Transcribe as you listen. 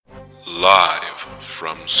Live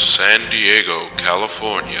from San Diego,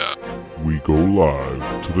 California. We go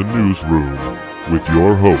live to the newsroom with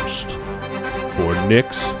your host for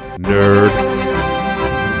Nick's Nerd.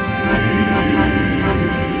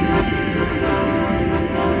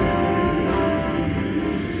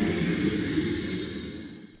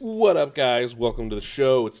 What up, guys? Welcome to the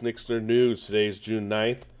show. It's Nick's Nerd News. Today's June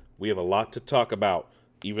 9th. We have a lot to talk about.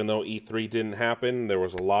 Even though E3 didn't happen, there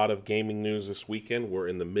was a lot of gaming news this weekend. We're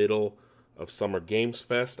in the middle of Summer Games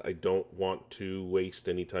Fest. I don't want to waste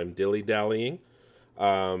any time dilly-dallying.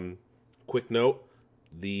 Quick note,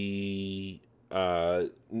 the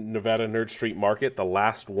Nevada Nerd Street Market, the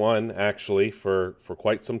last one actually for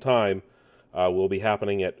quite some time, will be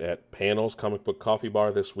happening at Panels Comic Book Coffee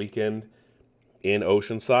Bar this weekend in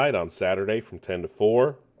Oceanside on Saturday from 10 to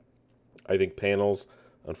 4. I think Panels,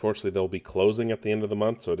 unfortunately, they'll be closing at the end of the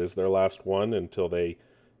month, so it is their last one until they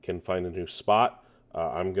can find a new spot.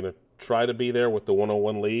 I'm going to try to be there with the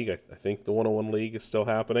 101 League. I think the 101 League is still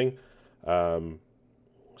happening.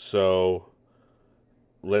 So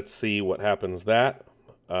let's see what happens that.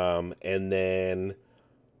 And then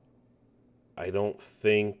I don't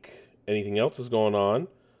think anything else is going on.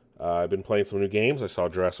 I've been playing some new games. I saw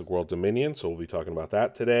Jurassic World Dominion, so we'll be talking about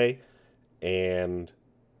that today. And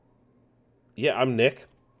yeah, I'm Nick.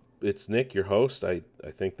 It's Nick, your host. I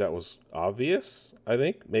think that was obvious. I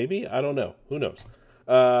think, maybe. I don't know. Who knows?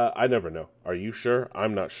 I never know. Are you sure?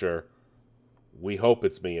 I'm not sure. We hope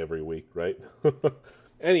it's me every week, right?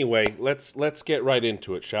 Anyway, let's get right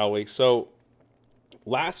into it, shall we? So,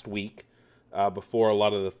 last week, before a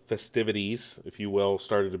lot of the festivities, if you will,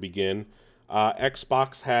 started to begin,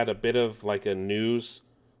 Xbox had a bit of like a news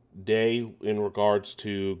day in regards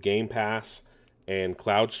to Game Pass and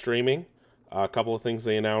cloud streaming. A couple of things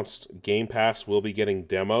they announced. Game Pass will be getting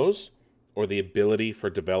demos, or the ability for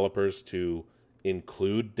developers to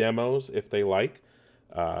include demos if they like,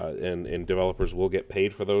 and developers will get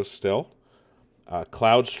paid for those still.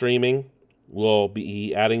 Cloud streaming will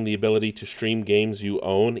be adding the ability to stream games you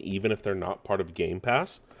own even if they're not part of Game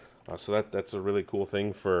Pass. So that's a really cool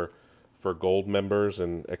thing for Gold members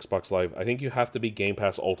and Xbox Live. I think you have to be Game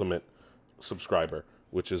Pass Ultimate subscriber,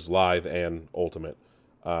 which is Live and Ultimate.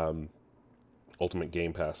 Ultimate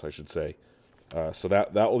Game Pass, I should say. So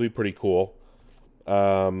that will be pretty cool.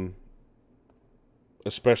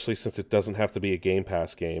 Especially since it doesn't have to be a Game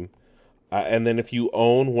Pass game. And then if you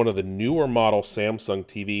own one of the newer model Samsung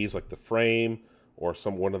TVs, like the Frame, or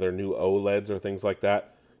one of their new OLEDs or things like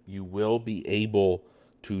that, you will be able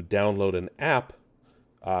to download an app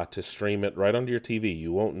to stream it right onto your TV.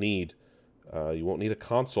 You won't need a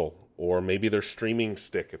console, or maybe their streaming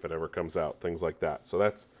stick if it ever comes out, things like that. So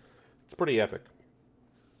it's pretty epic,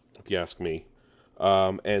 if you ask me.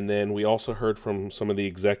 And then we also heard from some of the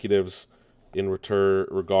executives in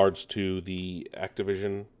regards to the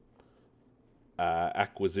Activision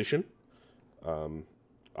acquisition.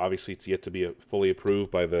 Obviously, it's yet to be fully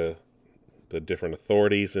approved by the different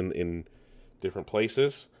authorities in different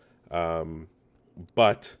places.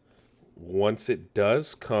 But once it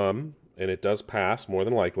does come, and it does pass, more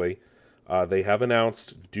than likely, they have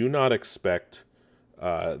announced, do not expect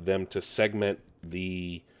them to segment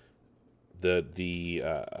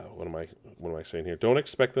what am I saying here? Don't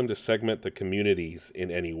expect them to segment the communities in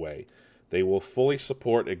any way. They will fully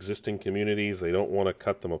support existing communities. They don't want to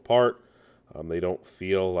cut them apart. They don't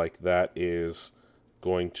feel like that is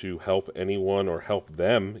going to help anyone or help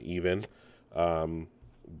them even.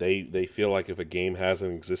 They feel like if a game has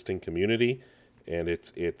an existing community and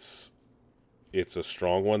it's a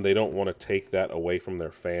strong one, they don't want to take that away from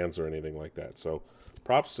their fans or anything like that. So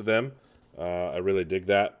props to them. I really dig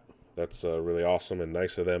that. That's really awesome and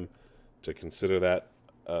nice of them to consider that.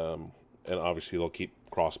 And obviously they'll keep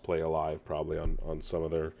crossplay alive probably on some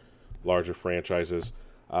of their larger franchises.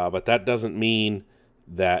 But that doesn't mean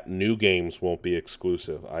that new games won't be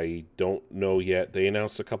exclusive. I don't know yet. They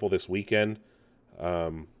announced a couple this weekend.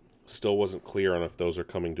 Still wasn't clear on if those are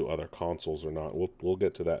coming to other consoles or not. We'll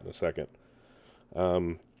get to that in a second.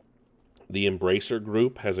 The Embracer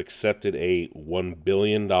Group has accepted a $1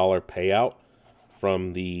 billion payout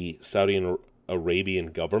from the Saudi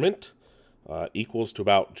Arabian government, equals to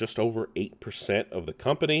about just over 8% of the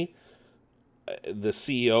company. The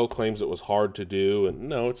CEO claims it was hard to do, and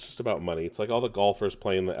no, it's just about money. It's like all the golfers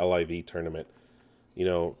playing the LIV tournament. You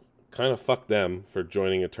know, kind of fuck them for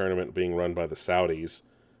joining a tournament being run by the Saudis.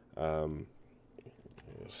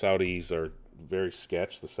 Saudis are very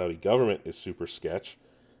sketch. The Saudi government is super sketch.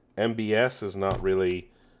 MBS is not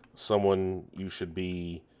really someone you should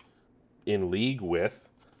be in league with.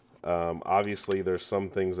 Obviously, there's some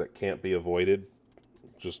things that can't be avoided,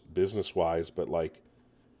 just business-wise, but like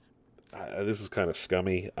this is kind of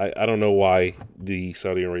scummy. I don't know why the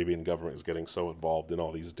Saudi Arabian government is getting so involved in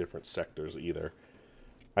all these different sectors either.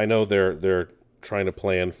 I know they're trying to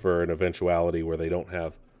plan for an eventuality where they don't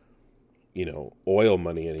have, oil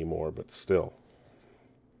money anymore, but still,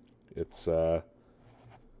 it's you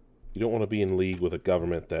don't want to be in league with a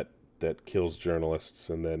government that kills journalists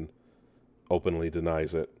and then openly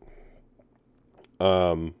denies it.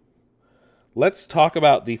 Let's talk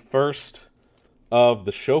about the first of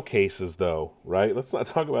the showcases, though, right? Let's not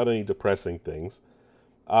talk about any depressing things.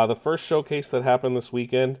 The first showcase that happened this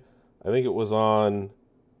weekend, I think it was on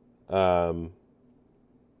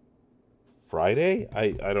Friday?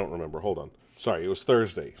 I don't remember. Hold on. Sorry, it was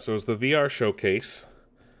Thursday. So it was the VR showcase.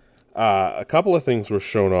 A couple of things were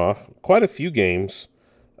shown off. Quite a few games.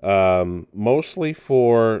 Mostly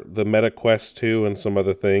for the Meta Quest 2 and some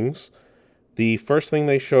other things. The first thing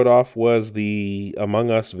they showed off was the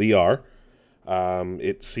Among Us VR.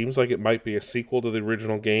 It seems like it might be a sequel to the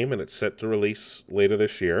original game, and it's set to release later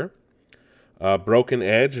this year. Broken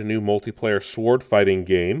Edge, a new multiplayer sword fighting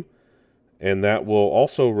game, and that will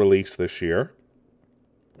also release this year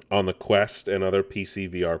on the Quest and other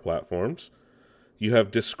PC VR platforms. You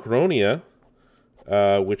have Dyschronia,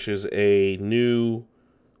 which is a new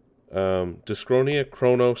Dyschronia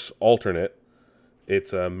Chronos alternate.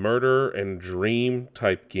 It's a murder and dream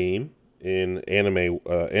type game in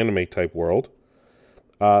anime type world.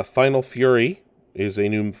 Final Fury is a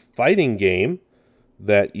new fighting game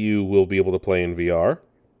that you will be able to play in VR.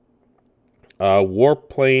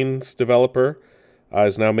 Warplane's developer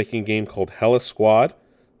is now making a game called Hella Squad.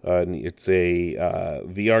 It's a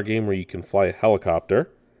VR game where you can fly a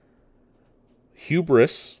helicopter.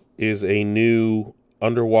 Hubris is a new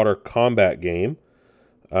underwater combat game.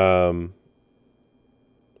 What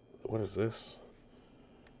is this?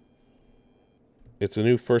 It's a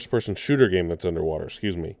new first-person shooter game that's underwater.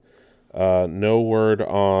 Excuse me. No word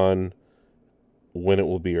on when it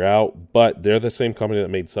will be out, but they're the same company that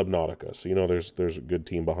made Subnautica, so there's a good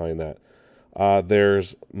team behind that.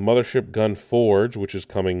 There's Mothership Gun Forge, which is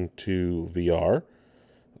coming to VR.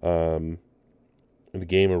 The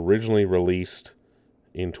game originally released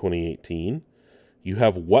in 2018. You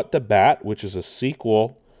have What the Bat, which is a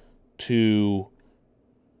sequel to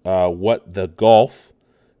What the Golf,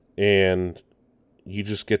 and you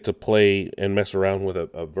just get to play and mess around with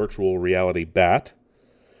a virtual reality bat.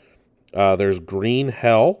 There's Green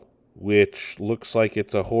Hell, which looks like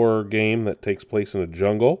it's a horror game that takes place in a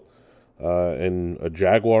jungle, and a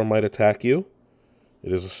jaguar might attack you.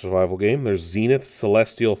 It is a survival game. There's Zenith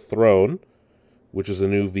Celestial Throne, which is a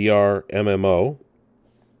new VR MMO.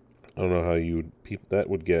 I don't know how that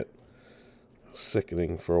would get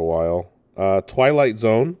sickening for a while. Twilight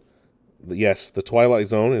Zone. Yes, the Twilight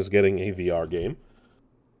Zone is getting a VR game,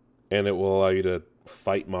 and it will allow you to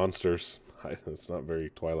fight monsters. It's not very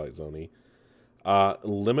Twilight Zone-y.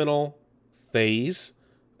 Liminal Phase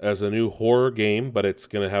as a new horror game, but it's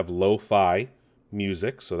going to have lo-fi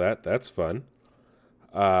music, so that's fun.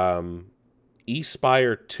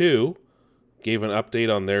 eSpire 2 gave an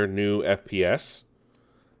update on their new FPS.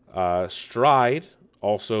 Stride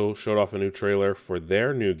also showed off a new trailer for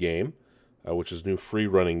their new game, which is a new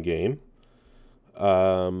free-running game.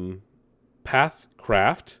 Pathcraft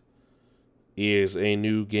is a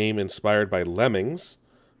new game inspired by Lemmings.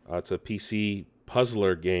 It's a PC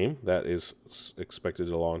puzzler game that is expected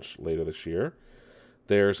to launch later this year.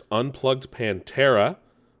 There's Unplugged Pantera,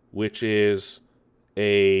 which is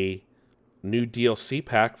a new DLC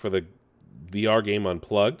pack for the VR game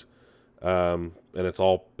Unplugged, and it's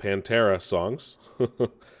all Pantera songs.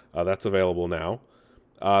 That's available now.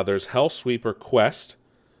 There's Hellsweeper Quest,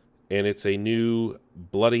 and it's a new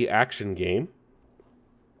bloody action game.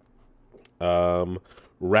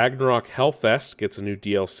 Ragnarok Hellfest gets a new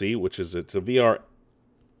DLC, which is it's a VR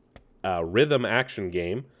rhythm action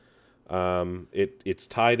game. It's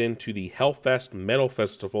tied into the Hellfest Metal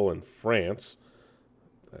Festival in France.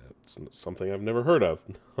 That's something I've never heard of.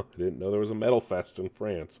 I didn't know there was a Metal Fest in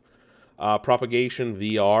France. Propagation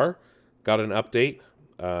VR got an update.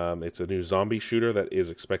 It's a new zombie shooter that is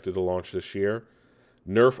expected to launch this year.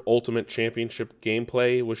 Nerf Ultimate Championship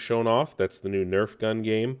gameplay was shown off. That's the new Nerf gun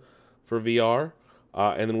game for VR.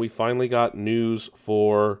 And then we finally got news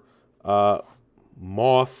for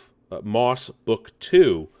Moss Book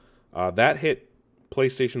 2. That hit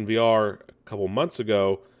PlayStation VR a couple months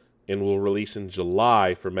ago and will release in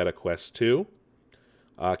July for Meta Quest 2.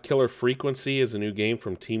 Killer Frequency is a new game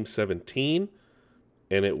from Team 17,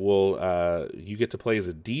 and it will you get to play as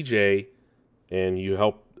a DJ, and you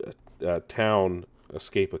help a town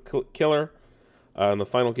escape a killer. And the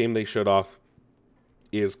final game they showed off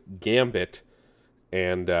is Gambit,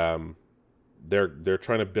 and they're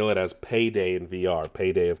trying to bill it as Payday in VR.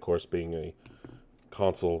 Payday, of course, being a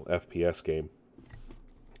console FPS game.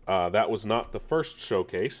 That was not the first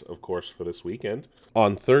showcase, of course, for this weekend.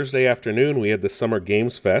 On Thursday afternoon, we had the Summer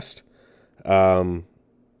Games Fest. This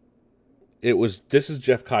is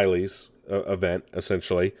Jeff Kiley's event,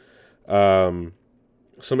 essentially. Some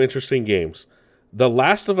interesting games. The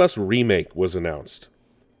Last of Us remake was announced.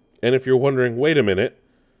 And if you're wondering, wait a minute,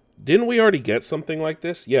 didn't we already get something like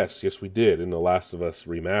this? Yes, we did in The Last of Us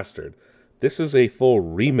Remastered. This is a full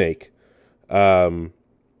remake. Yeah.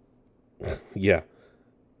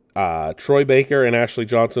 Troy Baker and Ashley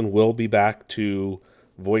Johnson will be back to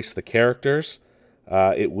voice the characters.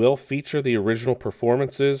 It will feature the original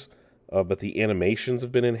performances, but the animations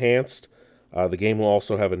have been enhanced. The game will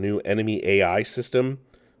also have a new enemy AI system,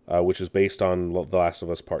 which is based on The Last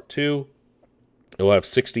of Us Part 2. It will have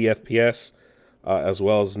 60 FPS, as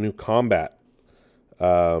well as new combat.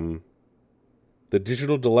 The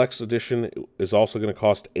Digital Deluxe Edition is also going to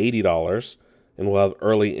cost $80, and will have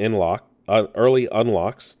early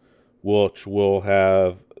unlocks, which will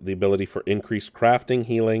have the ability for increased crafting,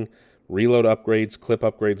 healing, reload upgrades, clip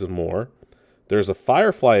upgrades, and more. There's a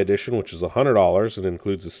Firefly Edition, which is $100 and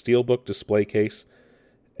includes a steelbook display case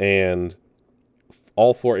and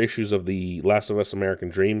all 4 issues of the Last of Us American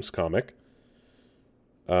Dreams comic.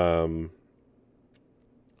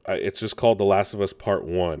 It's just called The Last of Us Part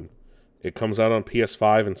 1. It comes out on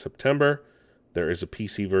PS5 in September. There is a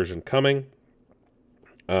PC version coming.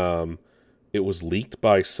 It was leaked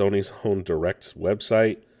by Sony's own Direct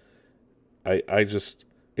website.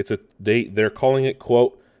 They're calling it,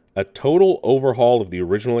 quote, a total overhaul of the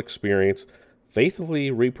original experience,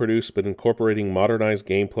 faithfully reproduced but incorporating modernized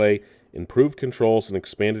gameplay, improved controls, and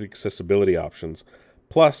expanded accessibility options.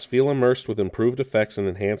 Plus, feel immersed with improved effects and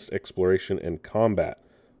enhanced exploration and combat,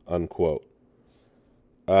 unquote.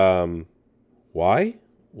 Why?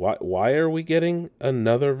 Why are we getting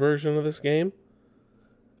another version of this game?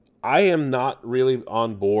 I am not really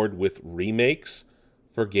on board with remakes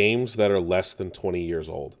for games that are less than 20 years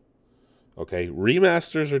old. Okay,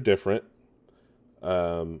 remasters are different,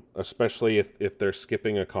 especially if they're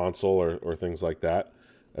skipping a console or things like that,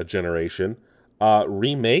 a generation.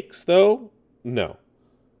 Remakes, though, no.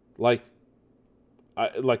 Like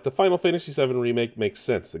the Final Fantasy VII remake makes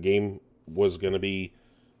sense. The game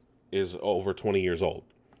is over 20 years old.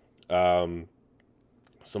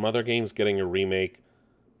 Some other games getting a remake,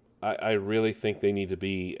 I really think they need to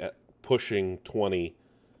be pushing 20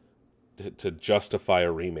 to justify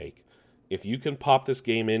a remake. If you can pop this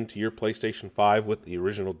game into your PlayStation 5 with the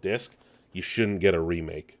original disc, you shouldn't get a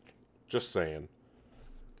remake. Just saying.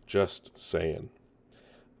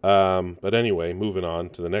 But anyway, moving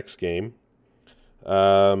on to the next game.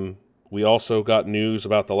 We also got news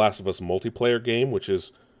about the Last of Us multiplayer game, which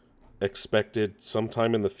is expected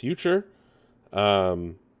sometime in the future.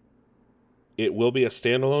 It will be a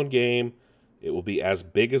standalone game. It will be as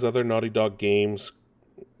big as other Naughty Dog games,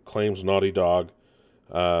 claims Naughty Dog.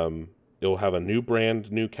 It will have a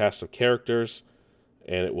new cast of characters,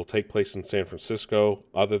 and it will take place in San Francisco.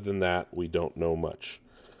 Other than that, we don't know much.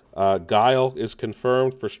 Guile is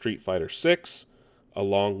confirmed for Street Fighter 6,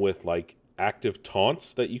 along with active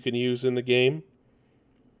taunts that you can use in the game.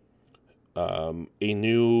 A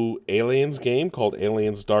new Aliens game called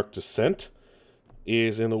Aliens Dark Descent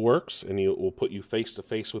is in the works, and it will put you face to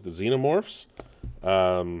face with the Xenomorphs.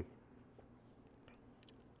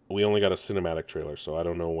 We only got a cinematic trailer, so I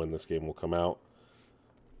don't know when this game will come out.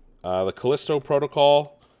 The Callisto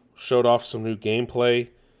Protocol showed off some new gameplay.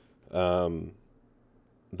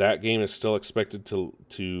 That game is still expected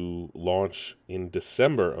to launch in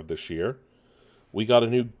December of this year. We got a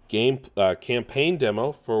new game campaign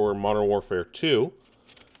demo for Modern Warfare 2.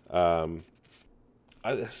 I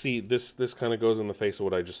see this kind of goes in the face of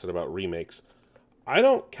what I just said about remakes. I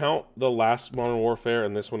don't count the last Modern Warfare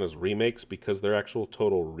and this one as remakes because they're actual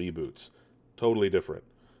total reboots. Totally different.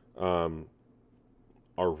 Are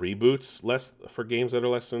reboots less for games that are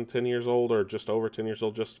less than 10 years old or just over 10 years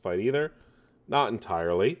old justified either? Not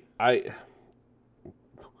entirely. I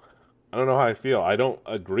don't know how I feel. I don't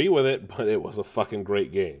agree with it, but it was a fucking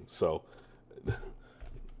great game. So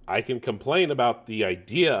I can complain about the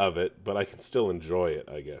idea of it, but I can still enjoy it,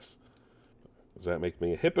 I guess. Does that make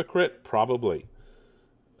me a hypocrite? Probably.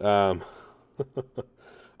 But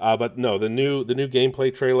no, the new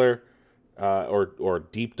gameplay trailer, or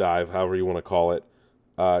deep dive, however you want to call it,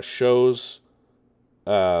 shows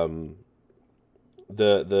the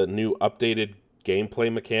new updated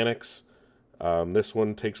gameplay mechanics. This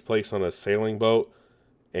one takes place on a sailing boat,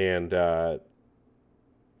 and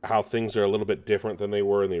how things are a little bit different than they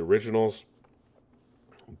were in the originals.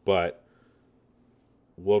 But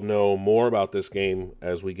we'll know more about this game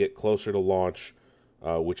as we get closer to launch,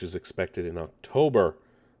 which is expected in October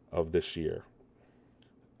of this year.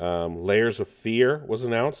 Layers of Fear was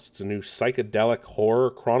announced. It's a new psychedelic horror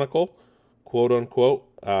chronicle, quote unquote,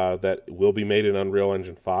 that will be made in Unreal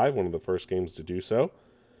Engine 5, one of the first games to do so.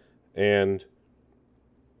 And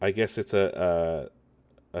I guess it's a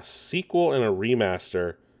sequel and a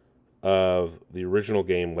remaster of the original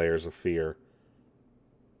game Layers of Fear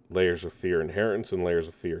Inheritance, and Layers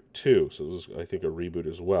of Fear 2. So this is, I think, a reboot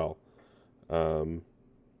as well.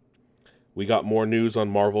 We got more news on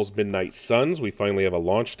Marvel's Midnight Suns. We finally have a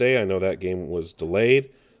launch day. I know that game was delayed.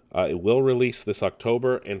 It will release this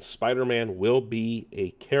October, and Spider-Man will be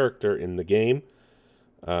a character in the game.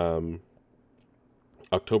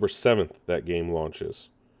 October 7th, that game launches.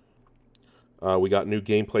 We got new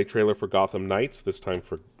gameplay trailer for Gotham Knights, this time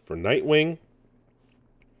for Nightwing.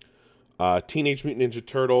 Teenage Mutant Ninja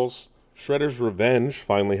Turtles Shredder's Revenge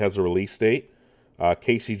finally has a release date.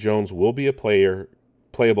 Casey Jones will be a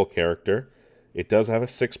playable character. It does have a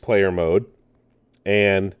 6-player mode.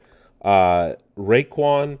 And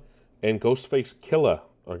Raekwon and Ghostface Killah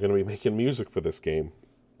are going to be making music for this game.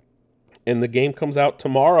 And the game comes out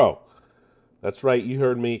tomorrow. That's right, you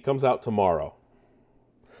heard me. It comes out tomorrow.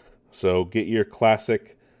 So get your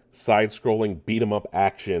classic side-scrolling beat-em-up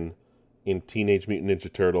action in Teenage Mutant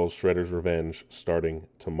Ninja Turtles Shredder's Revenge starting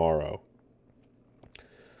tomorrow.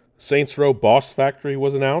 Saints Row Boss Factory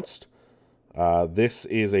was announced. This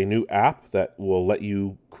is a new app that will let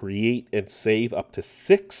you create and save up to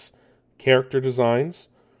 6 character designs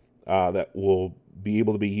that will be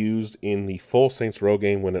able to be used in the full Saints Row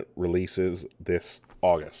game when it releases this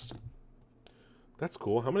August. That's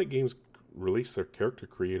cool. How many games release their character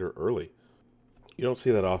creator early? You don't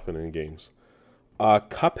see that often in games.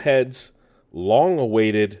 Cuphead's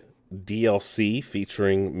long-awaited DLC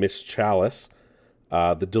featuring Miss Chalice,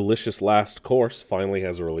 The Delicious Last Course, finally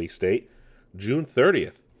has a release date, June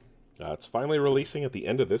 30th. It's finally releasing at the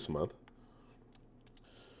end of this month.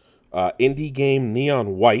 Indie game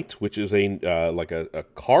Neon White, which is a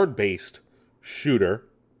card-based shooter,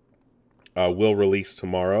 will release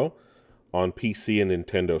tomorrow on PC and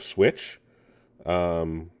Nintendo Switch.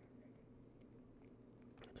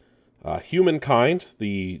 Humankind,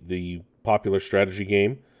 the popular strategy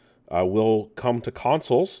game, will come to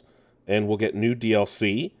consoles and will get new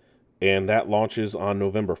DLC, and that launches on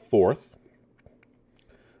November 4th.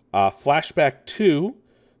 Flashback 2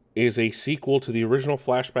 is a sequel to the original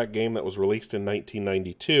Flashback game that was released in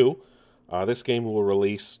 1992. This game will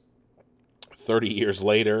release 30 years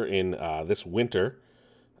later in this winter.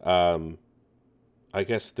 I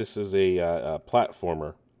guess this is a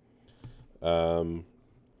platformer.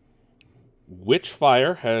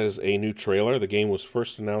 Witchfire has a new trailer. The game was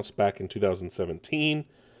first announced back in 2017.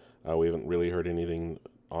 We haven't really heard anything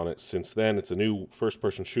on it since then. It's a new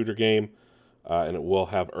first-person shooter game, and it will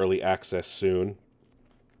have early access soon.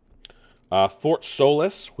 Fort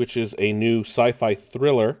Solis, which is a new sci-fi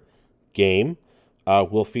thriller game,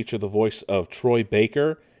 will feature the voice of Troy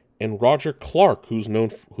Baker and Roger Clark, who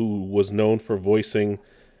was known for voicing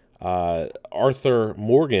Arthur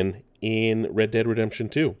Morgan in Red Dead Redemption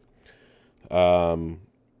 2.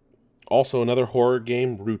 Also, another horror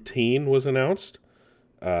game, Routine, was announced.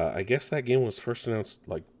 I guess that game was first announced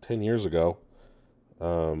like 10 years ago.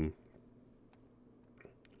 I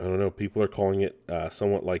don't know. People are calling it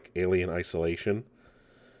somewhat like Alien Isolation.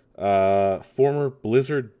 Former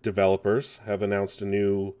Blizzard developers have announced a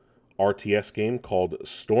new RTS game called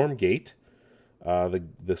Stormgate.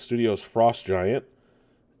 The studio's Frost Giant,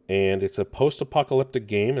 and it's a post-apocalyptic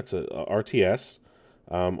game. It's a RTS.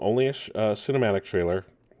 Only a cinematic trailer,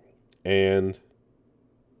 and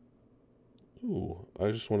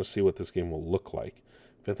I just want to see what this game will look like.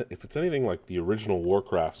 If it's anything like the original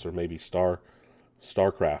Warcrafts or maybe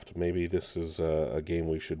StarCraft, maybe this is a game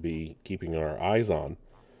we should be keeping our eyes on.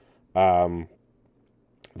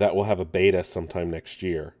 That will have a beta sometime next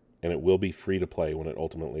year, and it will be free to play when it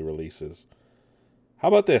ultimately releases. How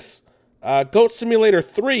about this? Goat Simulator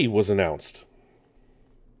 3 was announced.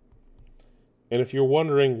 And if you're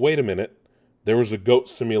wondering, wait a minute, there was a Goat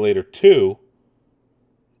Simulator 2,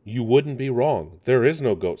 you wouldn't be wrong. There is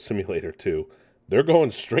no Goat Simulator 2. They're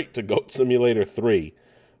going straight to Goat Simulator 3.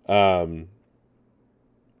 If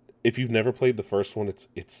you've never played the first one,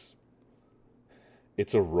 it's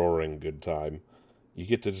a roaring good time. You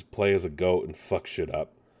get to just play as a goat and fuck shit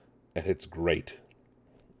up, and it's great.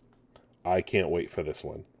 I can't wait for this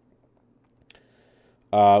one.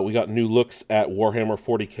 We got new looks at Warhammer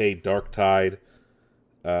 40k Darktide.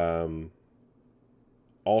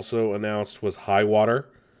 Also announced was Highwater,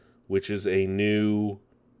 which is a new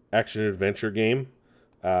action-adventure game.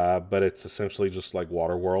 but it's essentially just like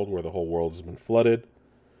Waterworld, where the whole world has been flooded.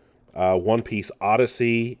 One Piece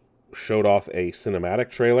Odyssey showed off a cinematic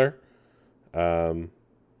trailer. Not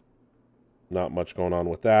much going on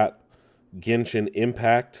with that. Genshin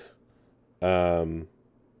Impact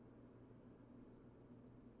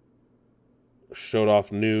showed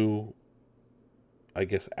off new, I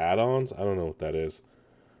guess, add-ons. I don't know what that is.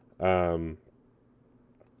 And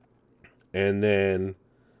then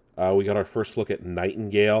we got our first look at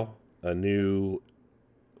Nightingale, a new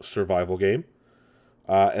survival game.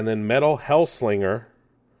 And then Metal Hellslinger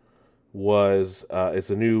is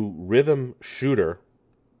a new rhythm shooter.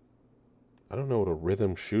 I don't know what a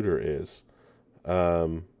rhythm shooter is.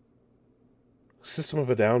 System of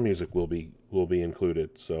a Down music will be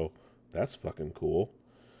included, so that's fucking cool.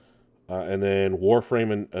 And then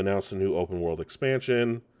Warframe announced a new open world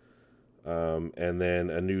expansion. And then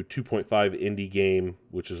a new 2.5 indie game,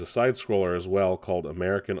 which is a side scroller as well, called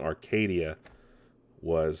American Arcadia,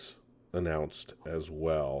 was announced as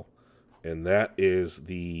well. And that is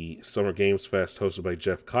the Summer Games Fest hosted by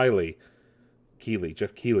Jeff Keighley,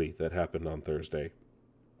 that happened on Thursday.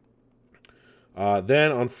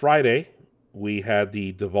 Then on Friday, we had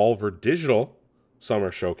the Devolver Digital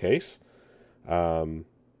Summer Showcase.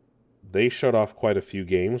 They showed off quite a few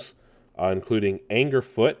games, including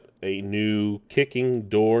Angerfoot, a new kicking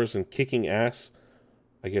doors and kicking ass,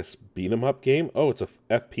 I guess, beat 'em up game. Oh, it's a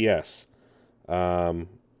FPS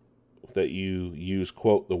that you use,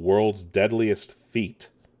 quote, the world's deadliest feat,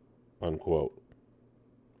 unquote.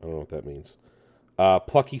 I don't know what that means.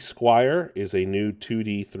 Plucky Squire is a new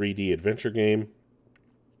 2D, 3D adventure game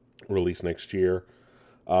released next year.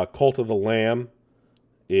 Cult of the Lamb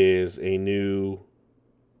is a new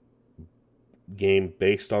game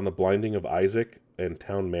based on the Blinding of Isaac and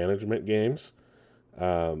town management games.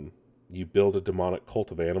 You build a demonic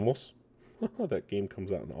cult of animals. That game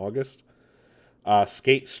comes out in August.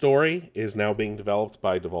 Skate Story is now being developed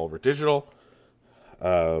by Devolver Digital.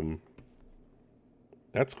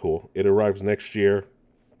 That's cool. It arrives next year.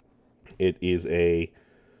 It is I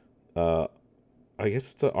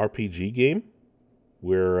guess it's an RPG game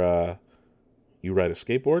where you ride a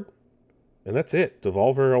skateboard. And that's it.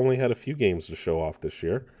 Devolver only had a few games to show off this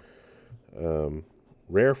year.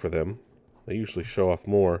 Rare for them. They usually show off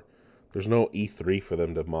more. There's no E3 for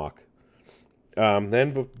them to mock.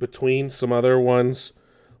 Then between some other ones,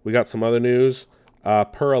 we got some other news.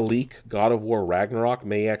 Per a leak, God of War Ragnarok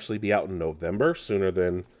may actually be out in November, sooner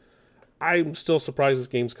than... I'm still surprised this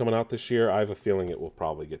game's coming out this year. I have a feeling it will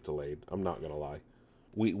probably get delayed. I'm not going to lie.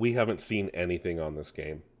 We haven't seen anything on this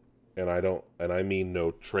game. And I mean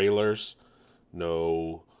no trailers,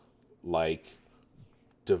 no, like,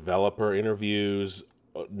 developer interviews,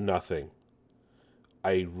 nothing.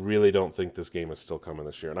 I really don't think this game is still coming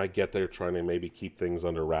this year. And I get they're trying to maybe keep things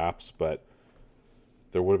under wraps, but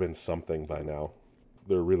there would have been something by now.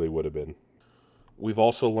 There really would have been. We've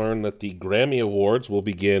also learned that the Grammy Awards will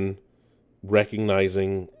begin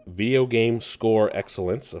recognizing video game score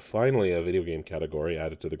excellence. Finally, a video game category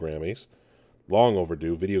added to the Grammys. Long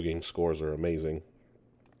overdue. Video game scores are amazing.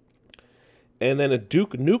 And then a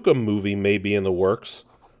Duke Nukem movie may be in the works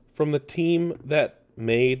from the team that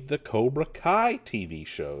made the Cobra Kai TV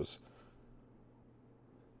shows.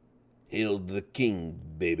 Hail the King,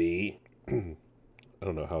 baby. I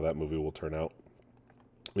don't know how that movie will turn out.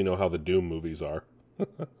 We know how the Doom movies are.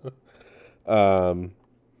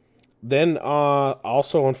 Then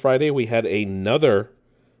also on Friday, we had another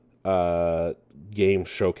game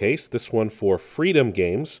showcase. This one for Freedom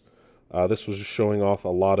Games. This was just showing off a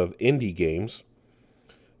lot of indie games.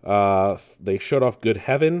 They showed off Good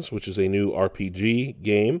Heavens, which is a new RPG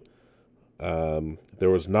game. There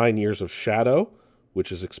was 9 Years of Shadow,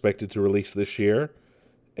 which is expected to release this year.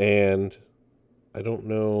 And I don't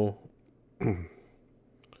know...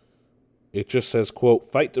 It just says, quote,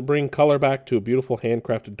 fight to bring color back to a beautiful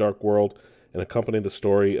handcrafted dark world and accompany the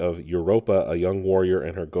story of Europa, a young warrior,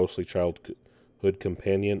 and her ghostly childhood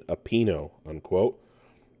companion, Apino, unquote.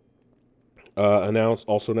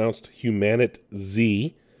 Also announced Humanit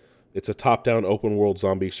Z. It's a top-down open-world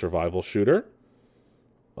zombie survival shooter.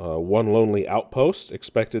 One Lonely Outpost,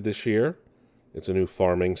 expected this year. It's a new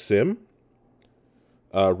farming sim.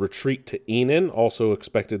 Retreat to Enon, also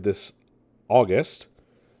expected this August.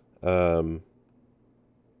 What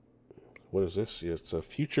is this? It's a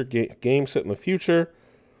future game set in the future.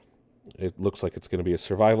 It looks like it's going to be a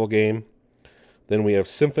survival game. Then we have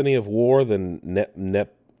Symphony of War, the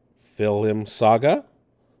Nephilim Saga.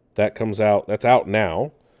 That comes out. That's out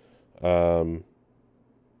now. That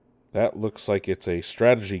looks like it's a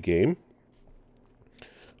strategy game.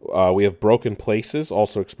 We have Broken Places,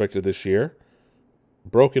 also expected this year.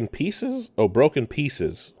 Broken Pieces? Oh, Broken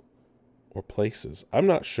Pieces. Or Places. I'm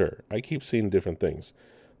not sure. I keep seeing different things.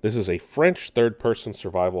 This is a French third-person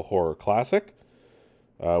survival horror classic.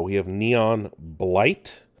 We have Neon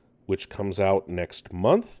Blight, which comes out next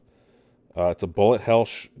month. It's a bullet hell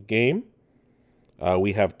game.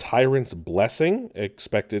 We have Tyrant's Blessing,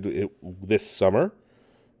 expected this summer.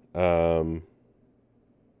 It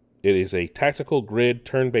is a tactical grid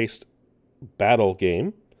turn-based battle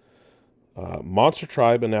game. Monster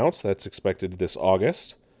Tribe announced, that's expected this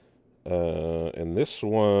August. And this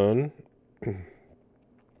one,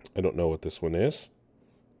 I don't know what this one is.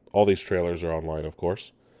 All these trailers are online, of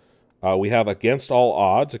course. We have Against All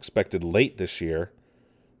Odds, expected late this year.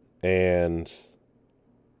 And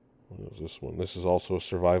what is this one? This is also a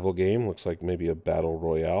survival game. Looks like maybe a battle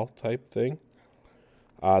royale type thing.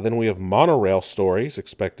 Then we have Monorail Stories,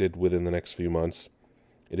 expected within the next few months.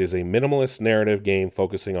 It is a minimalist narrative game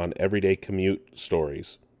focusing on everyday commute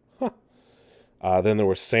stories. Then there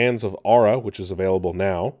was Sands of Aura, which is available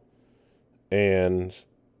now. And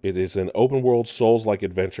it is an open-world Souls-like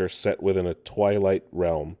adventure set within a Twilight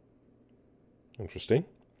realm. Interesting.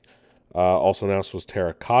 Also announced was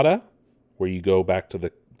Terracotta, where you go back to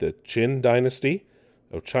the Qin dynasty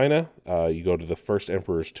of China. You go to the first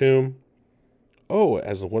emperor's tomb. Oh,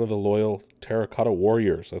 as one of the loyal Terracotta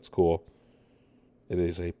warriors. That's cool. It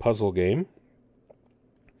is a puzzle game.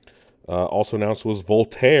 Also announced was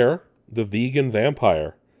Voltaire, the Vegan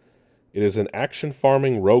Vampire. It is an action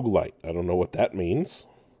farming roguelite. I don't know what that means.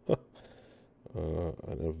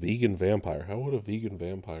 A vegan vampire. How would a vegan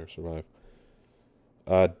vampire survive?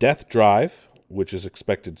 Death Drive, which is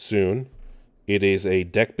expected soon. It is a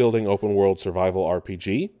deck-building open-world survival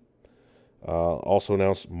RPG. Also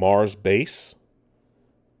announced Mars Base.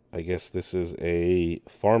 I guess this is a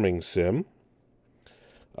farming sim.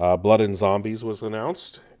 Blood and Zombies was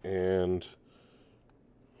announced. And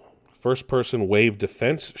first-person wave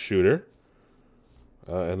defense shooter.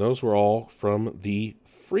 And those were all from the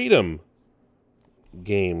Freedom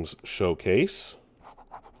Games Showcase.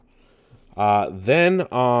 Then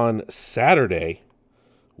on Saturday,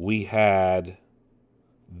 we had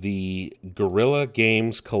the Guerrilla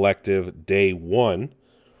Games Collective Day 1.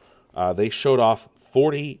 They showed off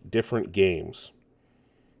 40 different games.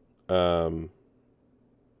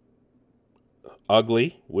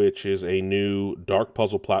 Ugly, which is a new dark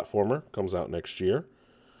puzzle platformer, comes out next year.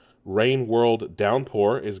 Rain World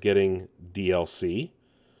Downpour is getting DLC.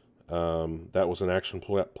 That was an action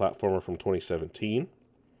platformer from 2017.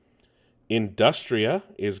 Industria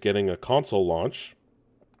is getting a console launch.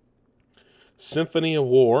 Symphony of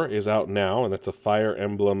War is out now, and that's a Fire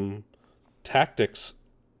Emblem Tactics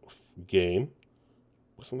game.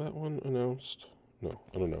 Wasn't that one announced? No,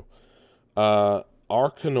 I don't know.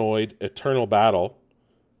 Arkanoid Eternal Battle,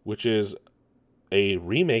 which is a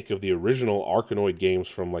remake of the original Arkanoid games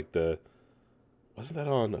from like the... Wasn't that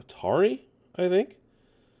on Atari, I think?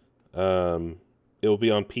 It will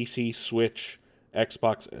be on PC, Switch,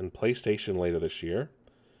 Xbox, and PlayStation later this year.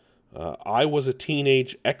 I Was a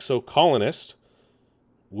Teenage Exocolonist,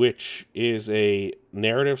 which is a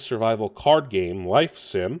narrative survival card game, life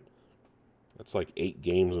sim. That's like 8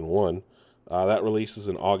 games in one. That releases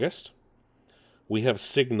in August. We have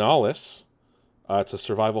Signalis. It's a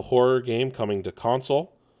survival horror game coming to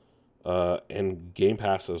console and Game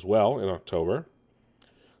Pass as well in October.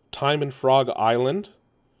 Time and Frog Island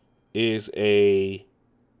is a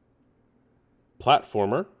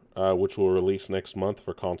platformer, which will release next month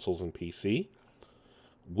for consoles and PC.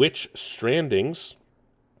 Witch Strandings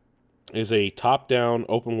is a top-down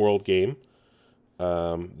open-world game.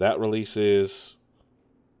 That releases...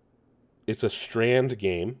 It's a Strand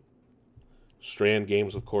game. Strand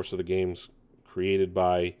games, of course, are the games created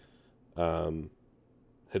by Hideo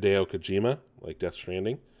Kojima, like Death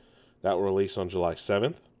Stranding. That will release on July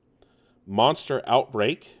 7th. Monster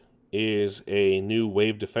Outbreak is a new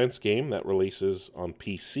wave defense game that releases on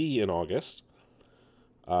PC in August.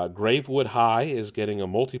 Gravewood High is getting a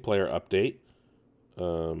multiplayer update.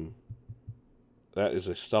 That is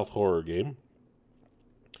a stealth horror game.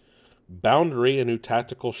 Boundary, a new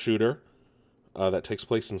tactical shooter that takes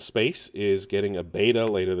place in space, is getting a beta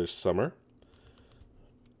later this summer.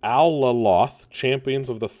 Al-Laloth, Champions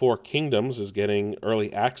of the Four Kingdoms, is getting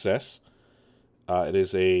early access. It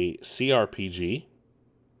is a CRPG,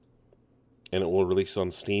 and it will release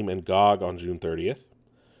on Steam and GOG on June 30th.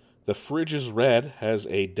 The Fridge is Red has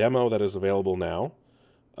a demo that is available now.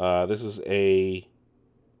 This is a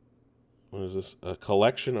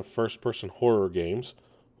collection of first-person horror games.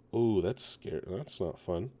 Ooh, that's scary. That's not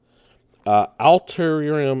fun.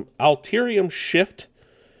 Alterium Shift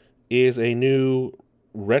is a new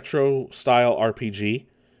retro style RPG,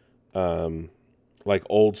 like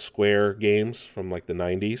old Square games from like the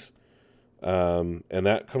 90s. And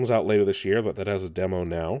that comes out later this year, but that has a demo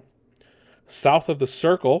now. South of the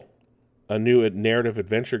Circle, a new narrative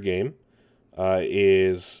adventure game,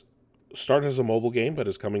 is started as a mobile game, but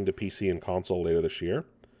is coming to PC and console later this year.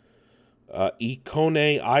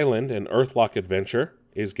 Ikone Island, an Earthlock adventure,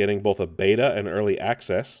 is getting both a beta and early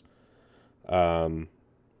access in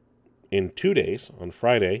 2 days, on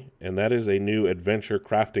Friday, and that is a new adventure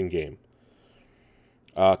crafting game.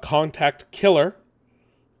 Contact Killer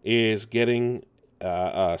is getting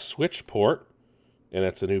a Switch port, and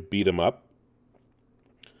it's a new beat-em-up.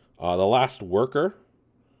 The Last Worker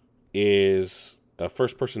is a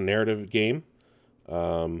first-person narrative game,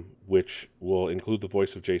 which will include the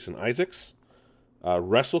voice of Jason Isaacs.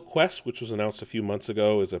 WrestleQuest, which was announced a few months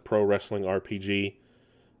ago, is a pro wrestling RPG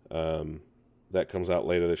that comes out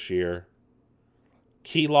later this year.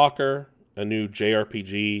 Keylocker, a new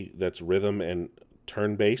JRPG that's rhythm and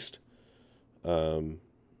turn-based, got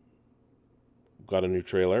a new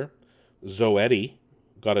trailer. Zoetti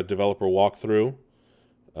got a developer walkthrough.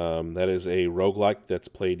 That is a roguelike that's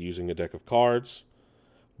played using a deck of cards.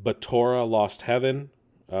 Batora Lost Heaven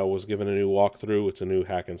was given a new walkthrough. It's a new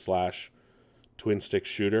hack and slash twin-stick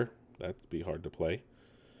shooter. That'd be hard to play.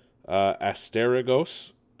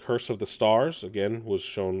 Asterigos, Curse of the Stars, again, was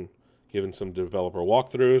given some developer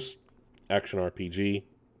walkthroughs. Action RPG.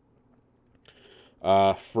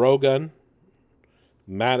 Frogun,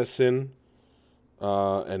 Madison,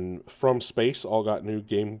 and From Space all got new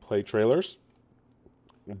gameplay trailers.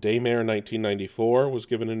 Daymare 1994 was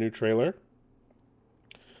given a new trailer.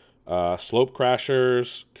 Slope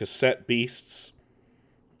Crashers, Cassette Beasts,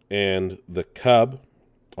 and The Cub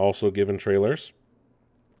also given trailers.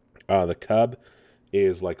 The Cub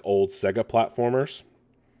is like old Sega platformers.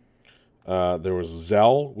 There was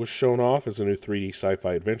Zell was shown off as a new 3D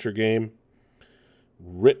sci-fi adventure game.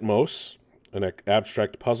 Ritmos, an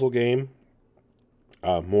abstract puzzle game.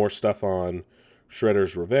 More stuff on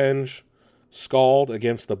Shredder's Revenge. Scald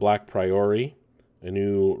Against the Black Priori, a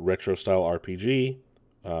new retro-style RPG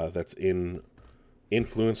that's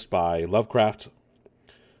influenced by Lovecraft.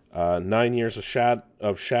 9 Years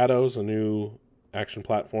of Shadows, a new action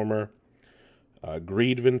platformer.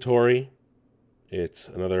 Greedventory, it's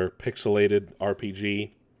another pixelated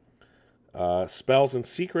RPG. Spells and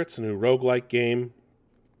Secrets, a new roguelike game.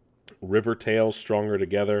 River Tales Stronger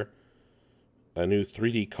Together, a new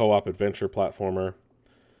 3D co-op adventure platformer.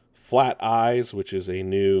 Flat Eyes, which is a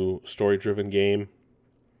new story-driven game.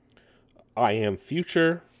 I Am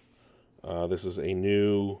Future. This is a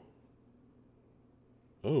new...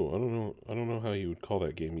 Oh, I don't know how you would call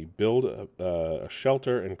that game. You build a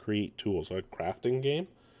shelter and create tools. A crafting game,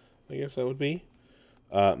 I guess that would be.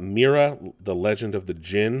 Mira, The Legend of the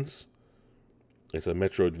Djinns. It's a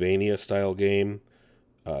Metroidvania-style game.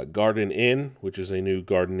 Garden Inn, which is a new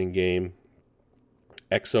gardening game.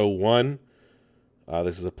 XO1.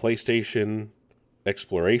 This is a PlayStation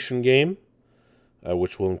exploration game,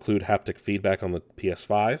 which will include haptic feedback on the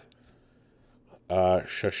PS5.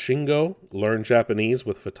 Shashingo, Learn Japanese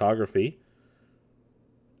with Photography.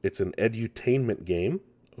 It's an edutainment game.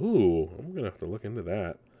 Ooh, I'm going to have to look into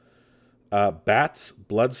that. Bats,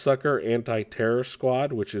 Bloodsucker Anti-Terror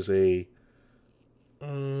Squad, which is a...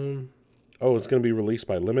 it's going to be released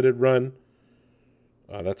by Limited Run.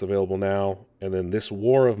 That's available now. And then This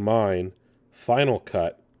War of Mine, Final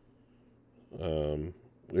Cut,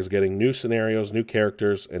 is getting new scenarios, new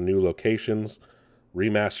characters, and new locations,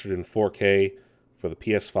 remastered in 4K for the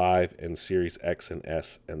PS5 and Series X and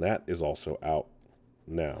S, and that is also out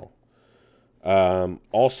now.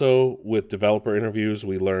 Also, with developer interviews,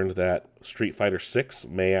 we learned that Street Fighter VI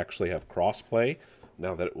may actually have crossplay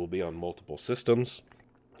now that it will be on multiple systems.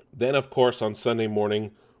 Then, of course, on Sunday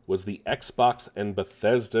morning was the Xbox and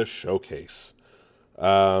Bethesda showcase.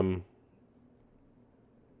 A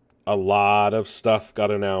lot of stuff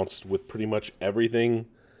got announced with pretty much everything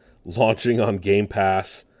launching on Game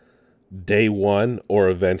Pass day one or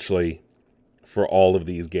eventually for all of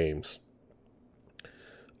these games.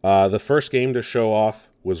 The first game to show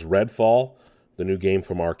off was Redfall, the new game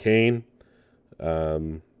from Arcane.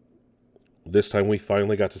 This time we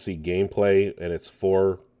finally got to see gameplay, and it's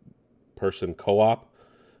 4-person co-op.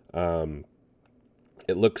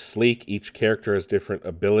 It looks sleek. Each character has different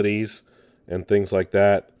abilities and things like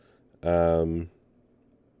that. And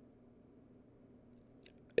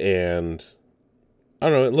I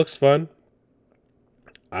don't know, it looks fun.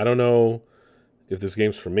 I don't know if this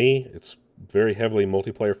game's for me. It's very heavily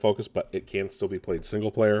multiplayer focused, but it can still be played single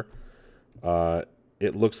player.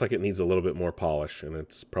 It looks like it needs a little bit more polish, and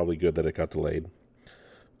it's probably good that it got delayed.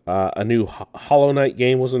 A new Hollow Knight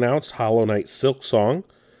game was announced, Hollow Knight Silksong.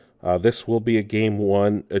 This will be a day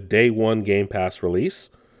one Game Pass release.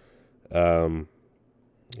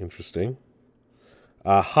 Interesting.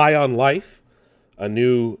 High on Life, a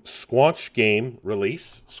new Squanch game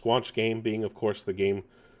release. Squanch game being, of course, the game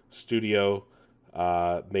studio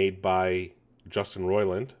made by Justin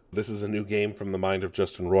Roiland. This is a new game from the mind of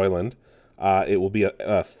Justin Roiland. It will be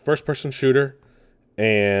a first-person shooter,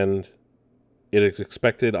 and it is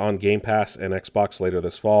expected on Game Pass and Xbox later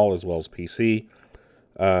this fall, as well as PC.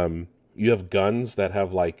 You have guns that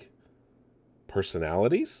have, like,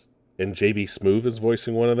 personalities, and JB Smoove is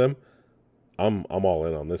voicing one of them. I'm all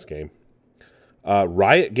in on this game.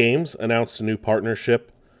 Riot Games announced a new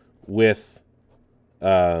partnership with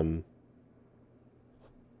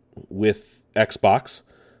Xbox,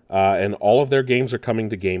 and all of their games are coming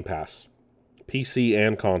to Game Pass, PC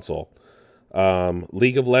and console.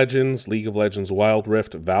 League of Legends Wild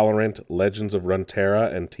Rift, Valorant, Legends of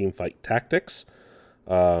Runeterra, and Teamfight Tactics.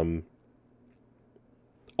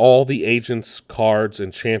 All the agents, cards,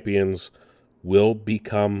 and champions will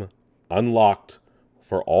become unlocked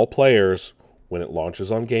for all players when it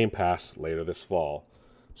launches on Game Pass later this fall.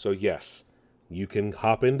 So yes, you can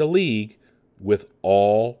hop into League with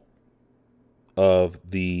all of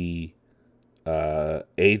the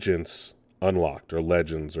agents unlocked, or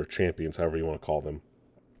legends, or champions, however you want to call them.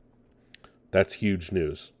 That's huge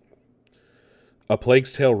news. A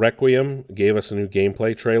Plague's Tale Requiem gave us a new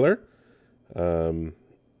gameplay trailer. And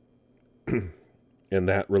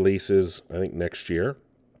that releases, I think, next year.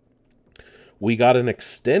 We got an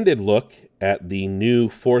extended look at the new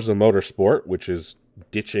Forza Motorsport, which is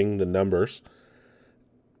ditching the numbers.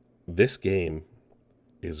 This game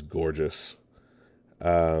is gorgeous.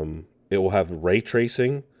 It will have ray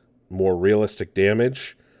tracing, more realistic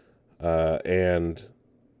damage, and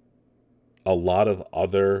a lot of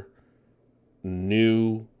other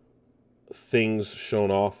new things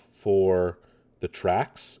shown off for the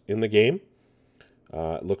tracks in the game.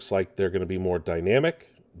 It looks like they're going to be more dynamic.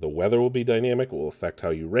 The weather will be dynamic. It will affect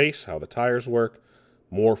how you race, how the tires work,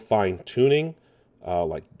 more fine-tuning,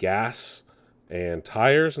 like gas and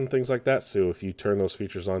tires and things like that. So if you turn those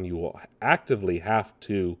features on, you will actively have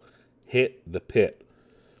to hit the pit.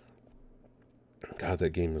 God,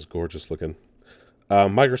 that game is gorgeous looking.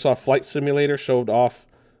 Microsoft Flight Simulator showed off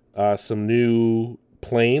some new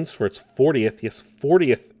planes for its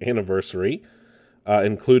 40th anniversary,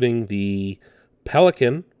 including the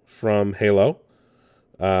Pelican from Halo,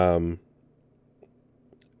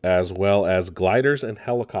 as well as gliders and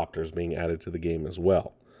helicopters being added to the game as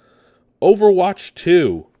well. Overwatch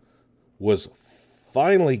 2 was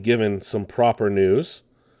finally given some proper news.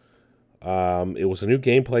 It was a new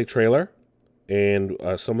gameplay trailer and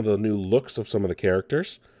some of the new looks of some of the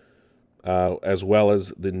characters, as well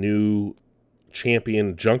as the new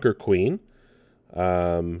champion Junker Queen.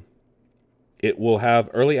 It will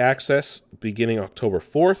have early access beginning October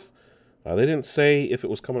 4th. They didn't say if it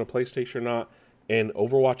was coming to PlayStation or not. And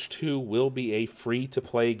Overwatch 2 will be a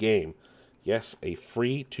free-to-play game. Yes, a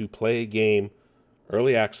free-to-play game.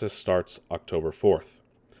 Early access starts October 4th.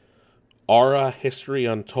 Aura History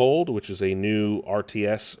Untold, which is a new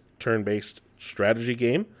RTS turn-based strategy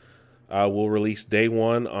game, will release day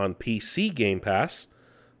one on PC Game Pass.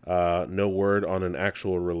 No word on an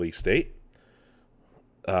actual release date.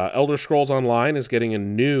 Elder Scrolls Online is getting a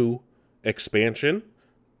new expansion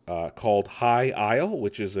called High Isle,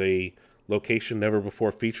 which is a location never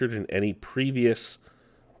before featured in any previous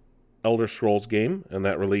Elder Scrolls game, and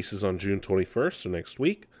that releases on June 21st, so next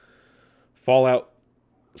week. Fallout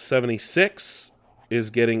 76 is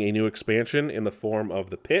getting a new expansion in the form of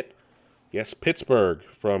the Pit. Yes, Pittsburgh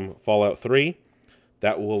from Fallout 3.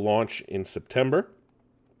 That will launch in September.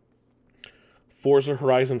 Forza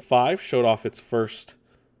Horizon 5 showed off its first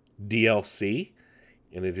DLC,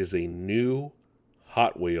 and it is a new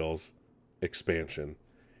Hot Wheels expansion.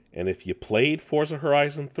 And if you played Forza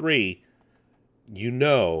Horizon 3, you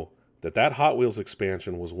know that Hot Wheels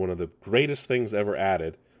expansion was one of the greatest things ever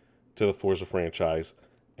added to the Forza franchise,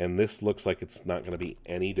 and this looks like it's not going to be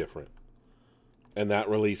any different. And that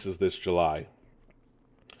releases this July.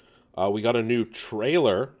 We got a new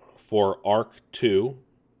trailer for Ark 2,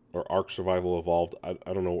 or Ark Survival Evolved. I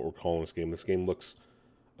don't know what we're calling this game. This game looks...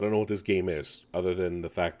 I don't know what this game is, other than the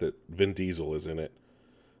fact that Vin Diesel is in it.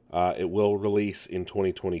 It will release in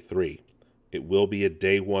 2023. It will be a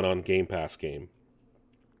day one on Game Pass game.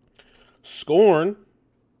 Scorn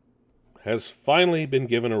has finally been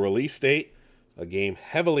given a release date. A game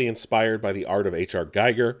heavily inspired by the art of H.R.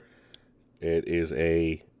 Geiger. It is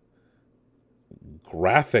a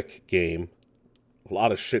graphic game. A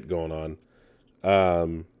lot of shit going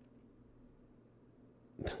on.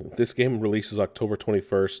 This game releases October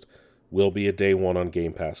 21st, will be a day one on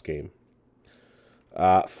Game Pass game.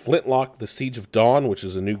 Flintlock, The Siege of Dawn, which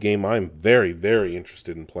is a new game I'm very, very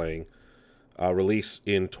interested in playing. Release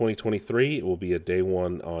in 2023. It will be a day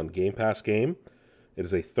one on Game Pass game. It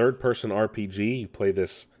is a third-person RPG. You play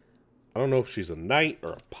this, I don't know if she's a knight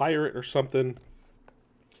or a pirate or something.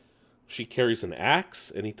 She carries an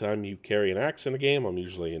axe. Anytime you carry an axe in a game, I'm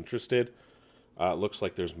usually interested. It looks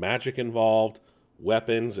like there's magic involved,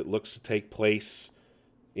 weapons. It looks to take place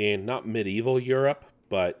in not medieval Europe,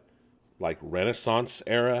 but like Renaissance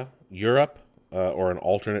era Europe, or an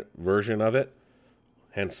alternate version of it.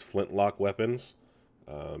 Hence flintlock weapons.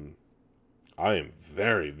 I am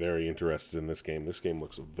very, very interested in this game. This game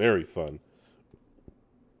looks very fun.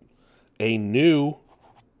 A new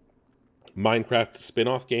Minecraft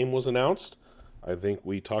spin-off game was announced. I think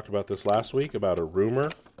we talked about this last week, about a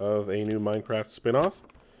rumor of a new Minecraft spin-off.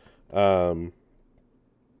 Did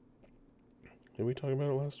we talk about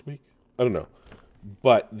it last week? I don't know.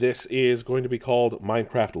 But this is going to be called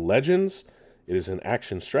Minecraft Legends. It is an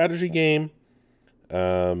action strategy game.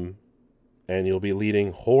 And you'll be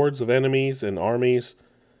leading hordes of enemies and armies.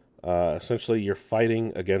 Essentially, you're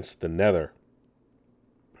fighting against the Nether.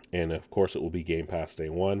 And, of course, it will be Game Pass Day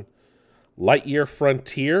 1. Lightyear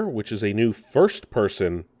Frontier, which is a new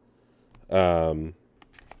first-person... is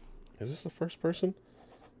this the first-person?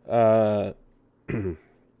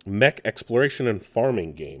 Mech exploration and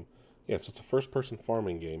farming game. Yes, it's a first-person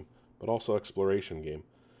farming game, but also exploration game.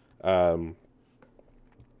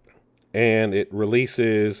 And it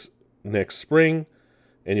releases next spring,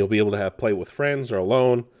 and you'll be able to play with friends or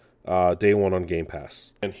alone, day one on Game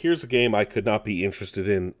Pass. And here's a game I could not be interested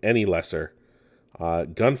in any lesser.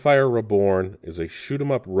 Gunfire Reborn is a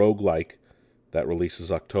shoot-'em-up roguelike that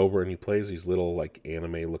releases October, and you play as these little like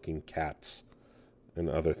anime-looking cats and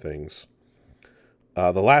other things.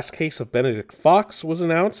 The Last Case of Benedict Fox was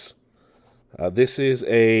announced. This is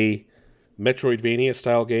a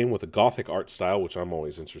Metroidvania-style game with a gothic art style, which I'm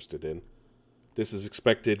always interested in. This is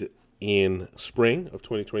expected in spring of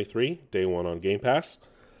 2023, day one on Game Pass.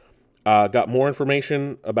 Got more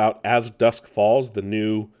information about As Dusk Falls, the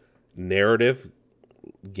new narrative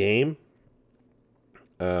game.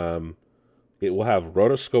 It will have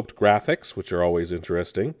rotoscoped graphics, which are always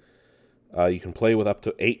interesting. You can play with up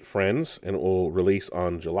to 8 friends, and it will release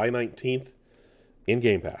on July 19th in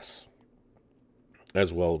Game Pass,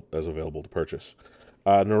 as well as available to purchase.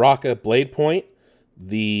 Naraka Blade Point,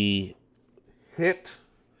 the hit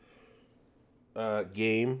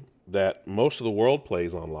game that most of the world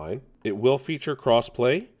plays online. It will feature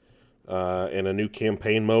crossplay, and a new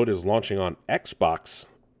campaign mode is launching on Xbox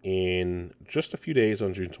in just a few days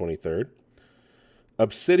on June 23rd.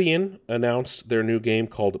 Obsidian announced their new game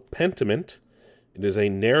called Pentiment. It is a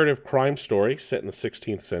narrative crime story set in the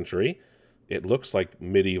 16th century. It looks like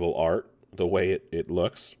medieval art, the way it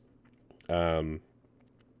looks. It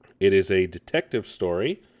is a detective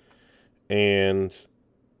story, and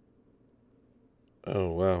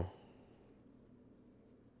oh wow,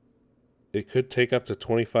 it could take up to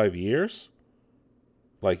 25 years,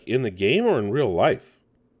 like in the game or in real life.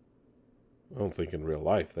 I don't think in real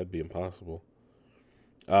life, that'd be impossible.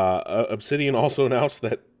 Obsidian also announced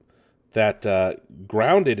that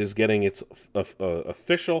Grounded is getting its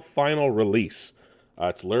official final release.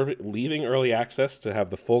 It's leaving early access to have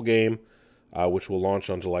the full game, which will launch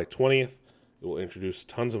on July 20th. It will introduce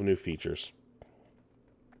tons of new features.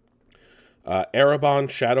 Erebon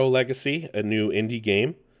Shadow Legacy, a new indie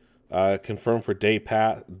game, confirmed for Game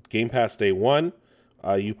Pass Day 1.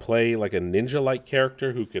 You play like a ninja-like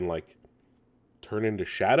character who can like turn into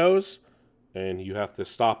shadows, and you have to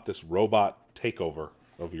stop this robot takeover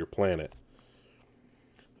of your planet.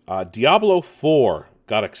 Diablo 4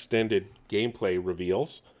 got extended gameplay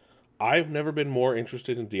reveals. I've never been more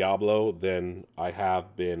interested in Diablo than I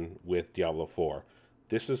have been with Diablo 4.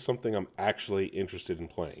 This is something I'm actually interested in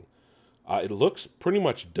playing. It looks pretty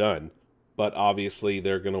much done, but obviously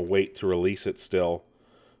they're going to wait to release it still.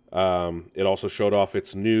 It also showed off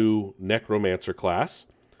its new Necromancer class.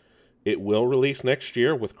 It will release next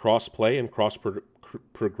year with cross-play and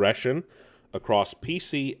cross-progression across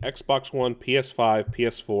PC, Xbox One, PS5,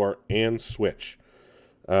 PS4, and Switch.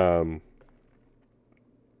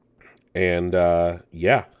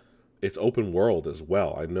 Yeah, it's open world as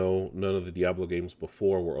well. I know none of the Diablo games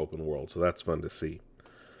before were open world, so that's fun to see.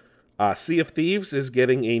 Sea of Thieves is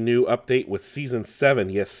getting a new update with Season 7.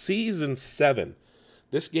 Yes, Season 7.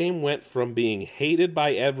 This game went from being hated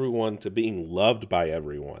by everyone to being loved by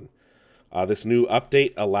everyone. This new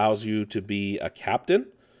update allows you to be a captain,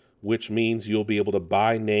 which means you'll be able to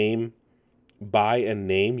buy name buy and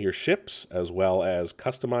name your ships, as well as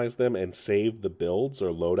customize them and save the builds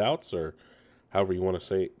or loadouts, or however you want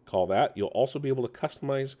to call that. You'll also be able to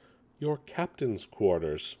customize your captain's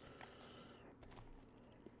quarters.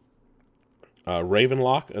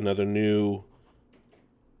 Ravenlock, another new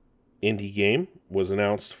indie game, was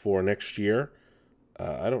announced for next year.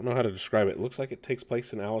 I don't know how to describe it. It looks like it takes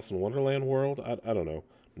place in Alice in Wonderland world. I don't know.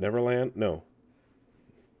 Neverland? No.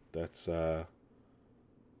 That's, I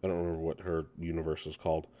don't remember what her universe is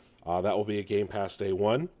called. That will be a Game Pass day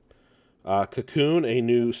one. Cocoon, a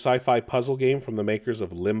new sci-fi puzzle game from the makers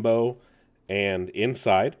of Limbo and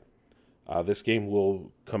Inside. This game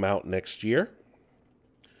will come out next year.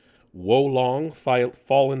 Wolong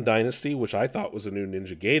Fallen Dynasty, which I thought was a new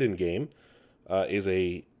Ninja Gaiden game, is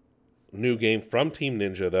a new game from Team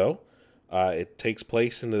Ninja, though. It takes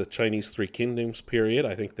place in the Chinese Three Kingdoms period.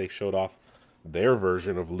 I think they showed off their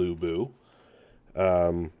version of Lu Bu.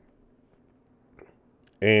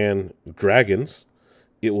 And Dragons.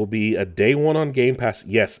 It will be a day one on Game Pass.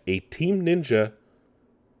 Yes, a Team Ninja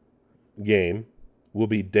game will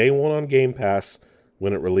be day one on Game Pass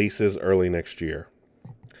when it releases early next year.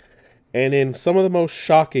 And in some of the most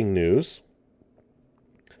shocking news,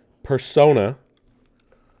 Persona,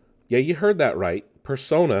 yeah, you heard that right,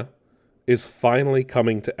 Persona is finally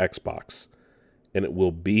coming to Xbox, and it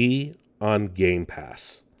will be on Game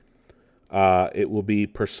Pass. It will be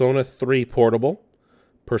Persona 3 Portable,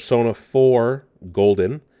 Persona 4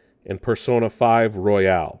 Golden, and Persona 5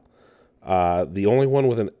 Royale. The only one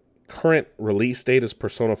with a current release date is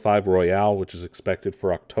Persona 5 Royale, which is expected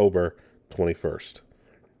for October 21st.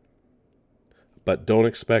 But don't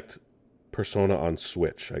expect Persona on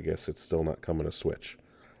Switch. I guess it's still not coming to Switch.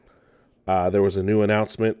 There was a new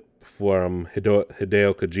announcement from Hideo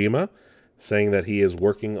Kojima saying that he is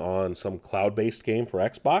working on some cloud-based game for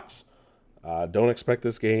Xbox. Don't expect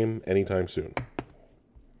this game anytime soon.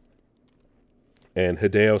 And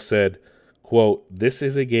Hideo said, quote, "This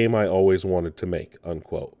is a game I always wanted to make,"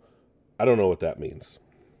 unquote. I don't know what that means.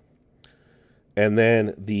 And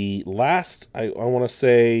then the last, I want to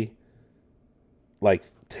say, like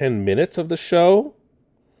 10 minutes of the show,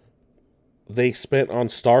 they spent on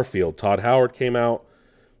Starfield. Todd Howard came out.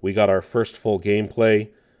 We got our first full gameplay.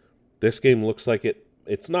 This game looks like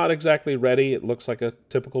it's not exactly ready. It looks like a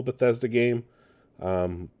typical Bethesda game.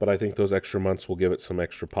 But I think those extra months will give it some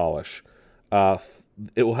extra polish.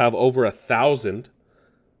 It will have over 1,000.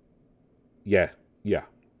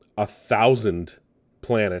 1,000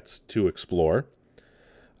 planets to explore.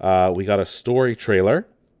 We got a story trailer.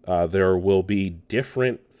 There will be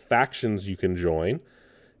different factions you can join.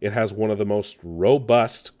 It has one of the most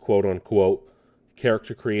robust, quote-unquote,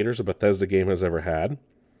 character creators a Bethesda game has ever had.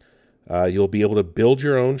 You'll be able to build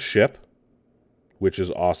your own ship, which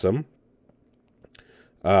is awesome.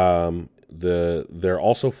 They're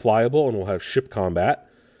also flyable and will have ship combat,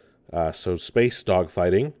 so space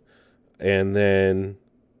dogfighting. And then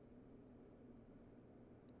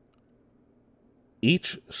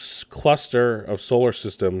each cluster of solar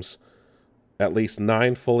systems, at least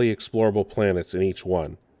 9 fully explorable planets in each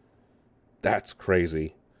one. That's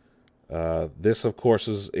crazy. This, of course,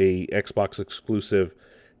 is a Xbox exclusive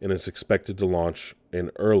and is expected to launch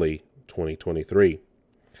in early 2023.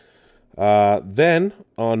 Then,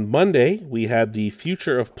 on Monday, we had the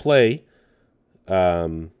Future of Play,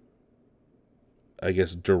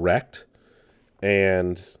 Direct.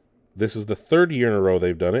 And this is the third year in a row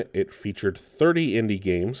they've done it. It featured 30 indie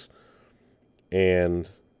games. And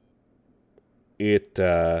it,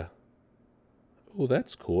 that's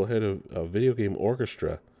cool. It had a video game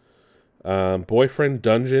orchestra. Boyfriend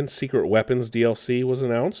Dungeon Secret Weapons DLC was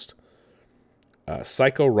announced.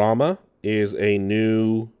 Psychorama is a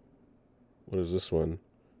new, what is this one?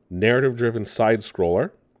 Narrative-driven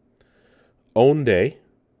side-scroller. Own Day,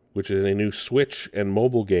 which is a new Switch and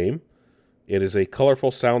mobile game. It is a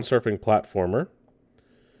colorful sound surfing platformer.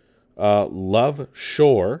 Love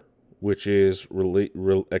Shore, which is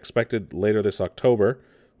expected later this October,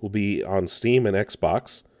 will be on Steam and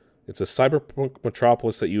Xbox. It's a cyberpunk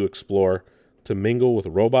metropolis that you explore to mingle with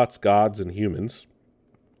robots, gods, and humans.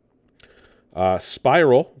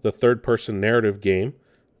 Spiral, the third-person narrative game,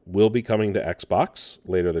 will be coming to Xbox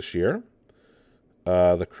later this year.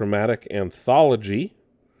 The Chromatic Anthology,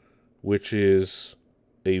 which is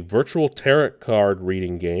a virtual tarot card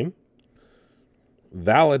reading game.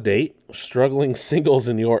 Validate, struggling singles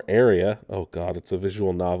in your area. Oh god, it's a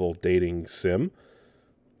visual novel dating sim.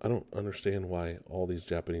 I don't understand why all these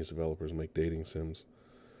Japanese developers make dating sims.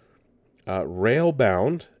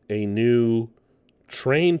 Railbound, a new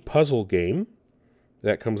train puzzle game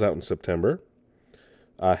that comes out in September.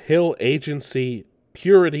 Hill Agency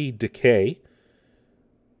Purity Decay,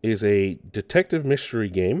 is a detective mystery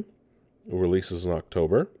game. It releases in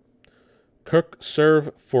October. Cook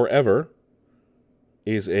Serve Forever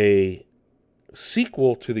is a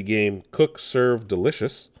sequel to the game Cook Serve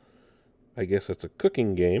Delicious. I guess it's a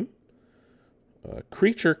cooking game.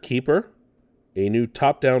 Creature Keeper, a new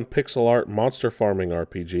top-down pixel art monster farming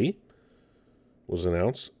RPG, was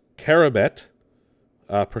announced. Carabet,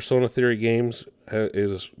 Persona Theory Games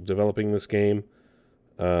is developing this game.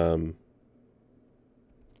 They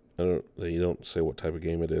don't say what type of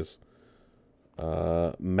game it is.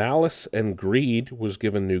 Malice and Greed was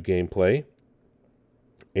given new gameplay,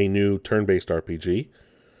 a new turn-based RPG.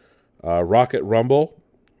 Rocket Rumble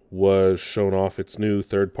was shown off its new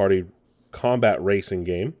third-party combat racing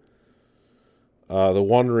game. The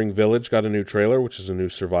Wandering Village got a new trailer, which is a new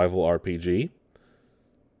survival RPG.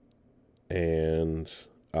 And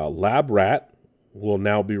Lab Rat will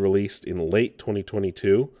now be released in late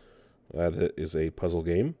 2022. That is a puzzle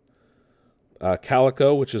game.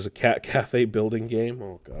 Calico, which is a cat cafe building game.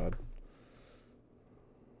 Oh, God.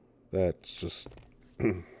 That's just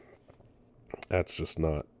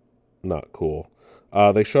not cool.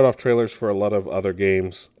 They showed off trailers for a lot of other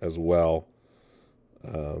games as well,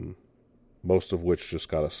 most of which just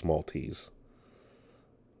got a small tease.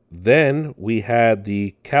 Then we had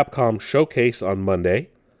the Capcom Showcase on Monday,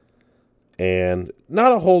 and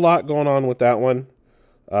not a whole lot going on with that one.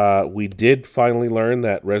 We did finally learn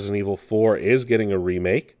that Resident Evil 4 is getting a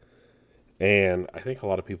remake, and I think a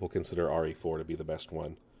lot of people consider RE4 to be the best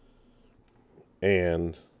one.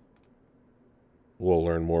 And we'll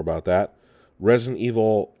learn more about that. Resident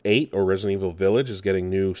Evil 8 or Resident Evil Village is getting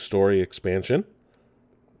new story expansion,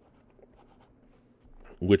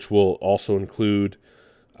 which will also include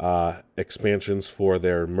expansions for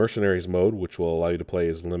their Mercenaries mode, which will allow you to play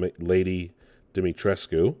as Lady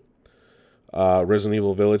Dimitrescu. Resident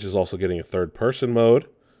Evil Village is also getting a third-person mode.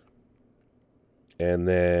 And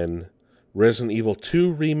then Resident Evil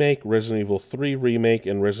 2 Remake, Resident Evil 3 Remake,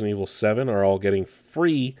 and Resident Evil 7 are all getting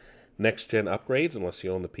free next-gen upgrades, unless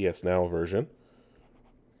you own the PS Now version.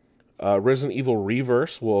 Resident Evil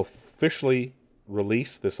Reverse will officially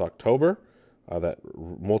release this October. That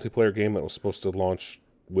multiplayer game that was supposed to launch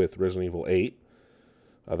with Resident Evil 8.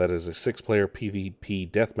 That is a 6-player PvP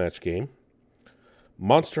deathmatch game.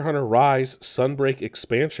 Monster Hunter Rise Sunbreak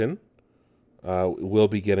expansion will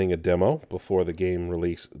be getting a demo before the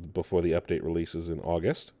update releases in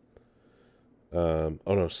August.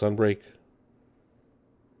 Sunbreak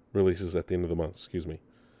releases at the end of the month, excuse me.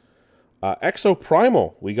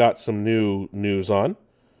 Exoprimal, we got some new news on.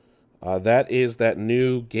 That is that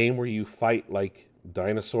new game where you fight like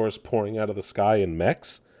dinosaurs pouring out of the sky in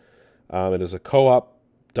mechs. It is a co-op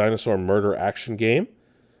dinosaur murder action game,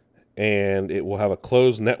 and it will have a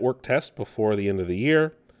closed network test before the end of the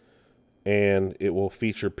year, and it will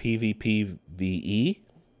feature PvPvE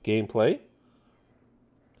gameplay.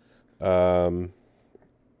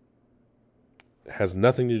 Has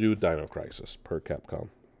nothing to do with Dino Crisis, per Capcom.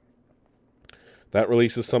 That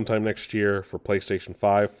releases sometime next year for PlayStation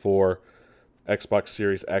 5, for Xbox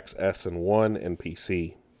Series X, S, and 1, and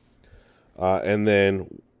PC. And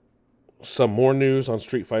then some more news on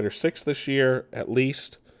Street Fighter 6 this year, at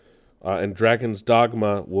least. And Dragon's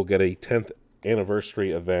Dogma will get a 10th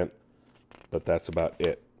anniversary event, but that's about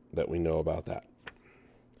it that we know about that.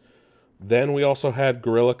 Then we also had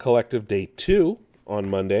Guerrilla Collective Day 2 on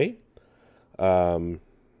Monday, and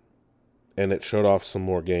it showed off some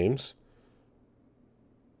more games.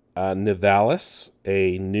 Nivalis,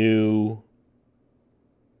 a new,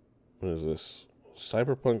 what is this,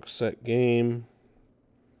 Cyberpunk set game?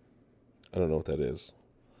 I don't know what that is.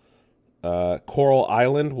 Coral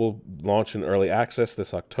Island will launch in early access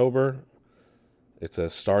this October. It's a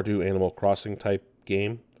Stardew Animal Crossing type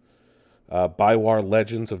game. Bioware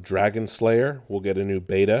Legends of Dragon Slayer will get a new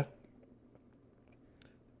beta.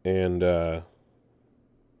 And,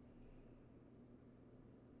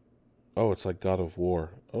 it's like God of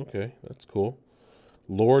War. Okay, that's cool.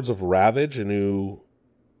 Lords of Ravage, a new,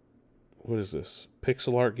 what is this,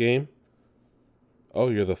 pixel art game? Oh,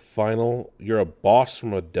 you're a boss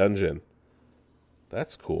from a dungeon.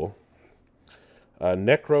 That's cool.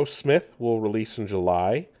 Necrosmith will release in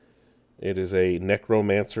July. It is a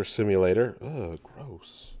necromancer simulator. Ugh,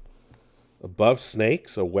 gross. Above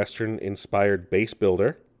Snakes, a Western-inspired base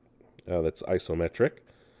builder. That's isometric.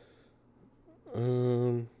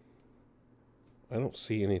 I don't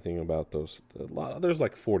see anything about those. There's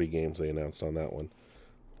like 40 games they announced on that one.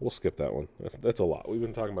 We'll skip that one. That's a lot. We've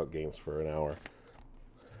been talking about games for an hour.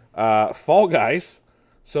 Fall Guys.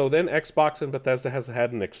 So then Xbox and Bethesda has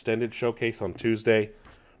had an extended showcase on Tuesday.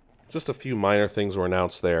 Just a few minor things were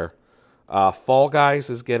announced there. Fall Guys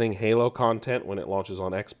is getting Halo content when it launches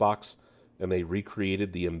on Xbox, and they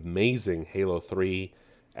recreated the amazing Halo 3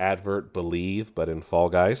 advert Believe, but in Fall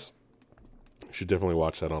Guys. You should definitely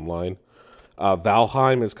watch that online.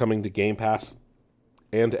 Valheim is coming to Game Pass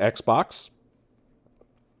and Xbox.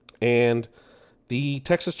 And the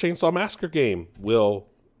Texas Chainsaw Massacre game will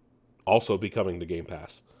also be coming to Game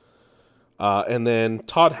Pass. And then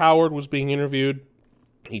Todd Howard was being interviewed.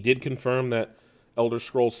 He did confirm that Elder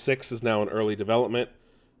Scrolls 6 is now in early development,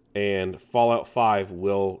 and Fallout 5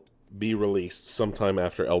 will be released sometime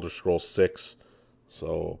after Elder Scrolls 6,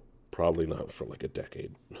 so probably not for like a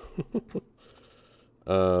decade.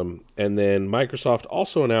 And then Microsoft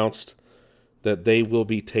also announced that they will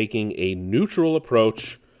be taking a neutral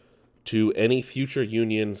approach to any future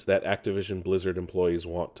unions that Activision Blizzard employees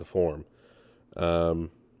want to form,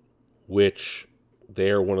 which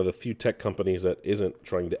they're one of the few tech companies that isn't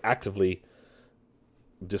trying to actively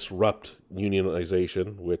disrupt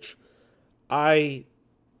unionization, which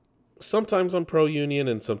sometimes I'm pro-union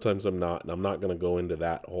and sometimes I'm not, and I'm not going to go into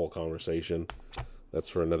that whole conversation. That's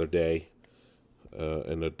for another day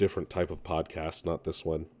and a different type of podcast, not this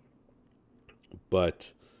one.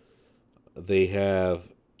 But Microsoft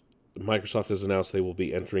has announced they will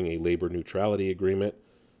be entering a labor neutrality agreement,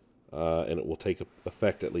 and it will take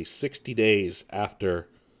effect at least 60 days after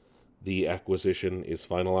the acquisition is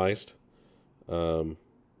finalized,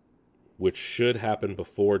 which should happen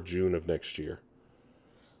before June of next year.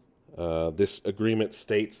 This agreement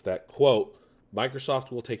states that, quote,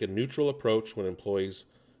 Microsoft will take a neutral approach when employees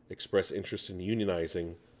express interest in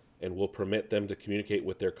unionizing and will permit them to communicate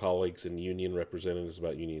with their colleagues and union representatives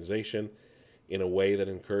about unionization in a way that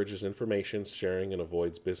encourages information sharing and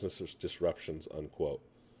avoids business disruptions, unquote.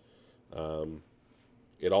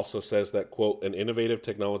 It also says that, quote, an innovative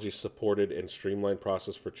technology-supported and streamlined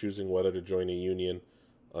process for choosing whether to join a union,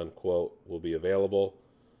 unquote, will be available.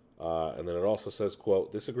 And then it also says,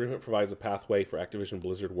 quote, this agreement provides a pathway for Activision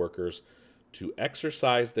Blizzard workers to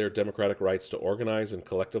exercise their democratic rights to organize and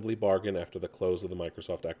collectively bargain after the close of the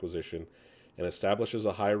Microsoft acquisition and establishes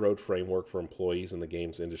a high road framework for employees in the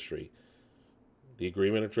games industry. The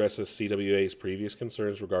agreement addresses CWA's previous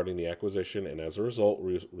concerns regarding the acquisition, and as a result,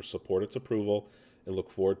 we support its approval and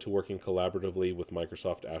look forward to working collaboratively with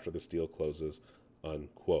Microsoft after this deal closes,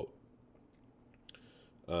 unquote.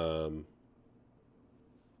 Oh,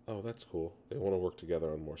 that's cool. They want to work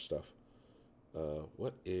together on more stuff.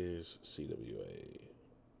 What is CWA?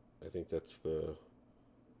 I think that's the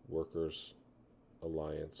Workers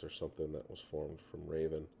Alliance or something that was formed from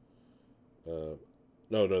Raven. No,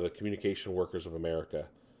 the Communication Workers of America.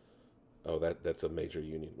 Oh, that's a major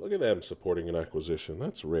union. Look at them supporting an acquisition.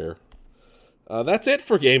 That's rare. That's it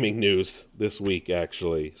for gaming news this week,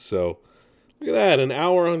 actually. So, look at that, an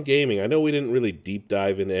hour on gaming. I know we didn't really deep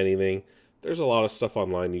dive into anything. There's a lot of stuff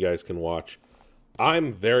online you guys can watch.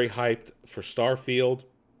 I'm very hyped for Starfield.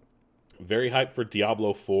 Very hyped for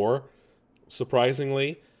Diablo 4,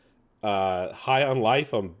 surprisingly. High on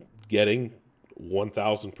Life, I'm getting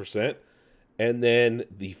 1,000%. And then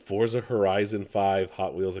the Forza Horizon 5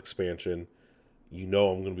 Hot Wheels expansion. You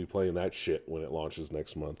know I'm going to be playing that shit when it launches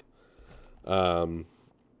next month.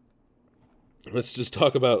 Let's just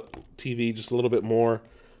talk about TV just a little bit more.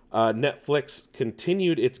 Netflix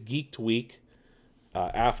continued its Geeked Week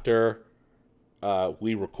after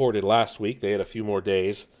we recorded last week. They had a few more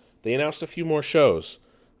days. They announced a few more shows.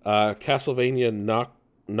 Castlevania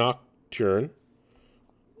Nocturne.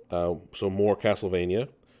 So more Castlevania.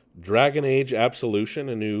 Dragon Age Absolution,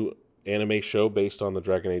 a new anime show based on the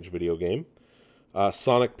Dragon Age video game.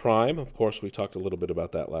 Sonic Prime, of course, we talked a little bit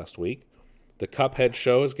about that last week. The Cuphead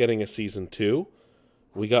show is getting a season 2.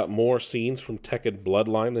 We got more scenes from Tekken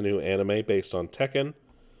Bloodline, the new anime based on Tekken.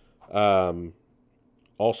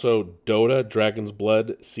 Also, Dota Dragon's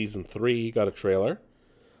Blood season 3 got a trailer.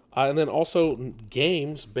 And then also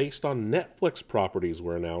games based on Netflix properties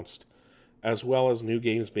were announced, as well as new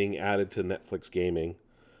games being added to Netflix gaming.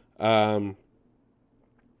 But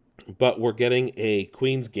we're getting a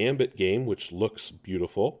Queen's Gambit game, which looks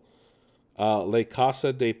beautiful. La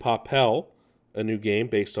Casa de Papel, a new game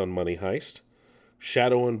based on Money Heist.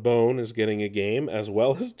 Shadow and Bone is getting a game, as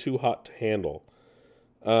well as Too Hot to Handle.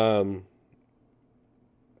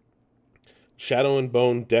 Shadow and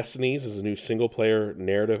Bone Destinies is a new single-player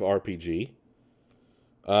narrative RPG.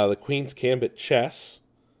 The Queen's Gambit Chess,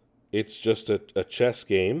 it's just a chess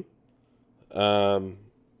game, and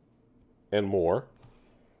more.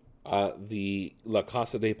 The La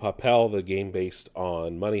Casa de Papel, the game based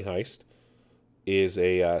on Money Heist, is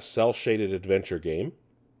a cel-shaded adventure game.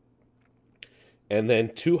 And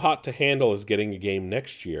then Too Hot to Handle is getting a game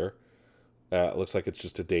next year, It looks like it's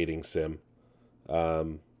just a dating sim,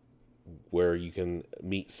 where you can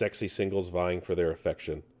meet sexy singles vying for their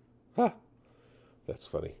affection. Huh. That's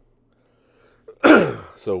funny.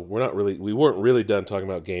 So we weren't really done talking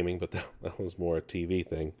about gaming, but that was more a TV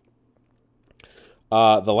thing.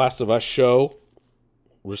 The Last of Us show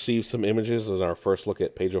received some images as our first look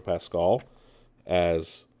at Pedro Pascal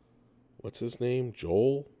as, what's his name?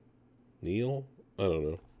 Joel? Neil? I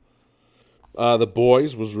don't know. The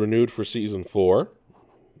Boys was renewed for season 4.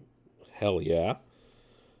 Hell yeah.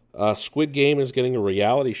 Squid Game is getting a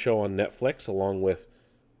reality show on Netflix, along with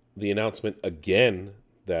the announcement again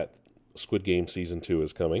that Squid Game season 2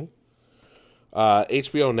 is coming.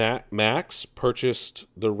 HBO Max purchased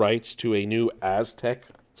the rights to a new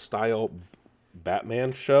Aztec-style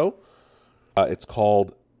Batman show. It's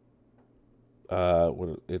called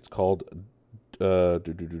Batman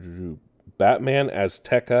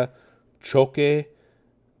Azteca Choque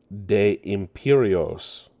de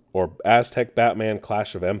Imperios, or Aztec Batman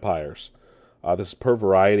Clash of Empires. This is per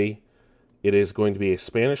Variety. It is going to be a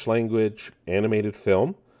Spanish language animated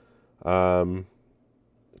film,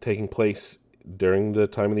 taking place during the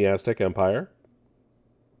time of the Aztec Empire.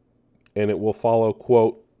 And it will follow,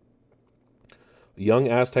 quote, young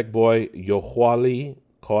Aztec boy Yohuali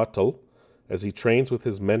Coatl as he trains with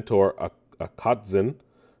his mentor Akatzin,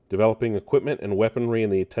 developing equipment and weaponry in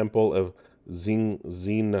the temple of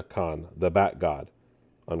Xinacan, the Bat God,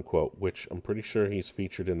 unquote, which I'm pretty sure he's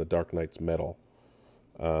featured in the Dark Knight's Metal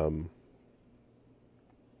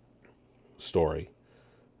story.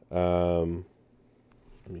 Let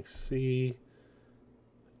me see.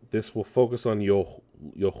 This will focus on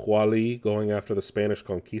Yohuali going after the Spanish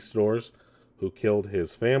conquistadors who killed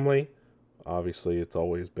his family. Obviously, it's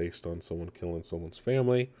always based on someone killing someone's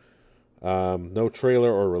family. No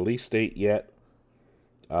trailer or release date yet.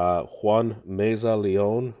 Juan Meza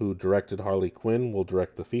Leon, who directed Harley Quinn, will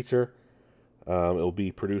direct the feature. It will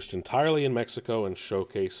be produced entirely in Mexico and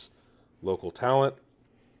showcase local talent.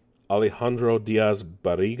 Alejandro Diaz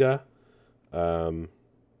Barriga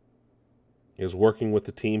is working with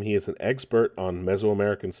the team. He is an expert on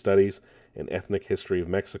Mesoamerican studies and ethnic history of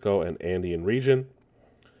Mexico and Andean region.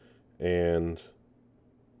 And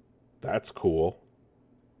that's cool.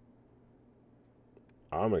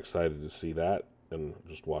 I'm excited to see that and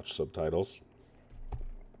just watch subtitles.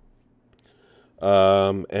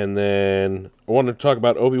 And then I wanted to talk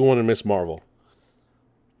about Obi-Wan and Miss Marvel.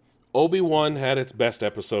 Obi-Wan had its best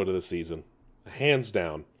episode of the season, hands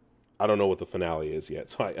down. I don't know what the finale is yet,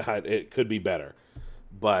 so it could be better.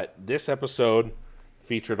 But this episode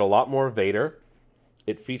featured a lot more Vader.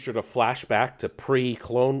 It featured a flashback to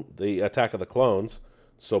the Attack of the Clones,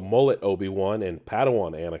 so mullet Obi-Wan and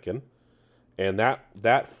Padawan Anakin. And that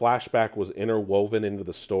flashback was interwoven into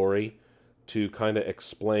the story to kind of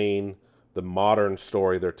explain the modern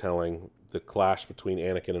story they're telling, the clash between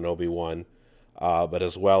Anakin and Obi-Wan, but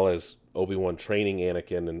as well as Obi-Wan training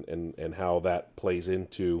Anakin and how that plays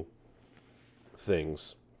into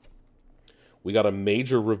things. We got a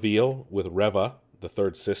major reveal with Reva, the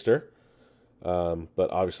third sister,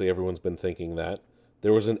 but obviously everyone's been thinking that.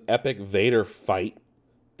 There was an epic Vader fight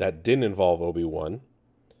that didn't involve Obi-Wan.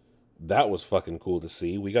 That was fucking cool to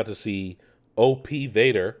see. We got to see OP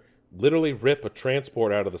Vader literally rip a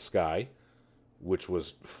transport out of the sky, which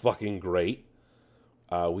was fucking great.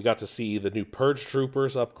 We got to see the new Purge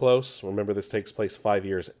Troopers up close. Remember, this takes place 5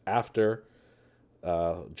 years after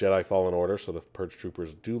Jedi Fallen Order, so the Purge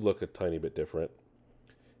Troopers do look a tiny bit different.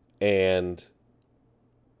 And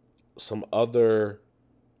some other...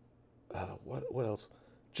 what else?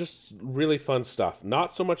 Just really fun stuff.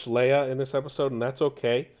 Not so much Leia in this episode, and that's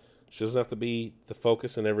okay. She doesn't have to be the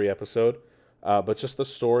focus in every episode. But just the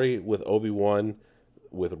story with Obi-Wan,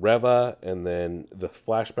 with Reva, and then the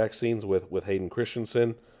flashback scenes with Hayden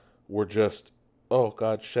Christensen were just, oh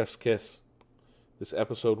God, chef's kiss. This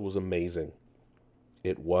episode was amazing.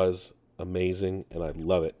 It was amazing, and I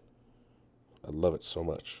love it. I love it so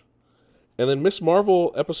much. And then Miss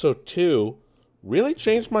Marvel episode 2 really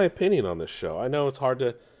changed my opinion on this show. I know it's hard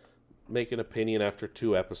to make an opinion after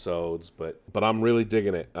 2 episodes, but I'm really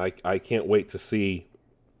digging it. I can't wait to see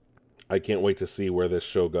where this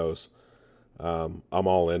show goes. I'm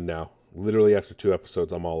all in now. Literally after 2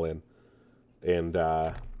 episodes, I'm all in. And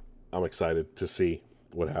I'm excited to see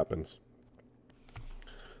what happens.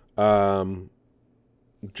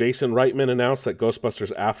 Jason Reitman announced that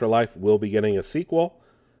Ghostbusters Afterlife will be getting a sequel,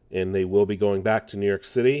 and they will be going back to New York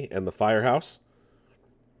City and the Firehouse.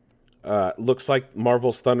 Looks like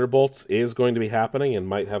Marvel's Thunderbolts is going to be happening and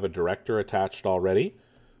might have a director attached already.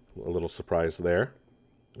 A little surprise there.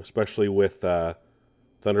 Especially with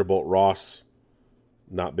Thunderbolt Ross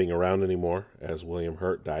not being around anymore as William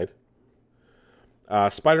Hurt died.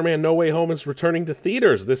 Spider-Man No Way Home is returning to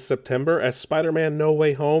theaters this September as Spider-Man No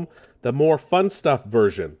Way Home, the more fun stuff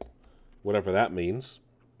version. Whatever that means.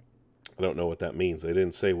 I don't know what that means. They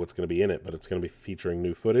didn't say what's going to be in it, but it's going to be featuring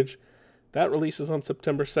new footage. That releases on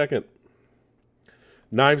September 2nd.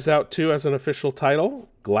 Knives Out 2 has an official title,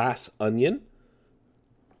 Glass Onion.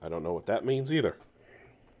 I don't know what that means either.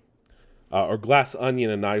 Or Glass Onion,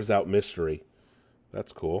 a Knives Out mystery.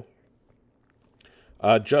 That's cool.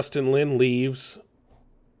 Justin Lin leaves,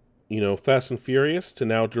 Fast and Furious to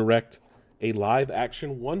now direct a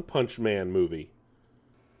live-action One Punch Man movie.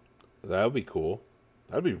 That would be cool.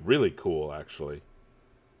 That would be really cool, actually.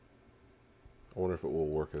 I wonder if it will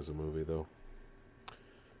work as a movie, though.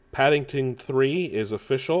 Paddington 3 is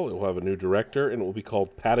official. It will have a new director, and it will be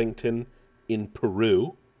called Paddington in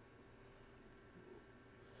Peru.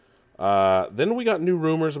 Then we got new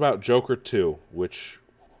rumors about Joker 2, which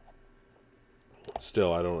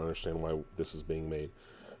still I don't understand why this is being made.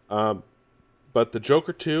 But the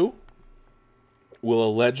Joker 2 will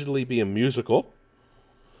allegedly be a musical,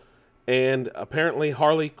 and apparently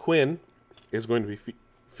Harley Quinn is going to be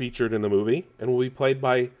featured in the movie and will be played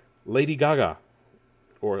by Lady Gaga,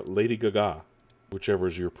 or Lady Gaga, whichever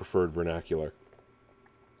is your preferred vernacular.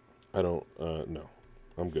 I don't know.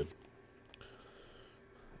 I'm good.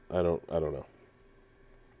 I don't know.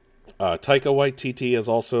 Taika Waititi has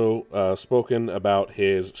also spoken about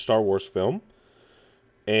his Star Wars film,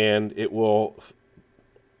 and it will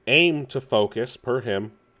aim to focus, per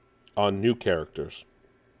him, on new characters.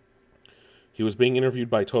 He was being interviewed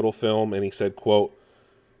by Total Film, and he said, quote,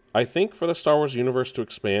 "I think for the Star Wars universe to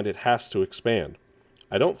expand, it has to expand.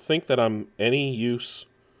 I don't think that I'm any use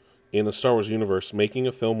in the Star Wars universe making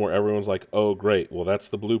a film where everyone's like, oh, great, well, that's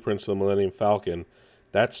the blueprints of the Millennium Falcon.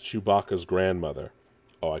 That's Chewbacca's grandmother."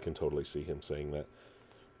 Oh, I can totally see him saying that.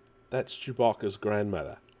 That's Chewbacca's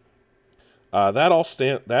grandmother. That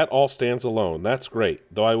all stands alone. That's great.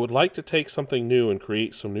 Though I would like to take something new and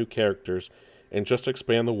create some new characters and just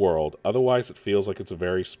expand the world. Otherwise, it feels like it's a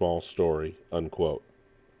very small story, unquote.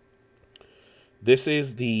 This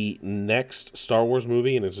is the next Star Wars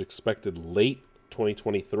movie and is expected late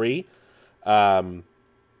 2023. I'm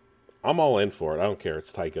all in for it. I don't care.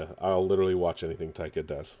 It's Taika. I'll literally watch anything Taika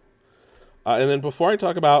does. And then before I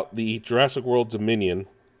talk about the Jurassic World Dominion,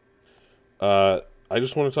 I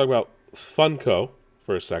just want to talk about Funko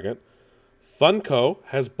for a second. Funko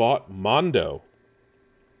has bought Mondo.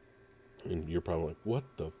 And you're probably like, what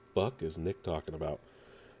the fuck is Nick talking about?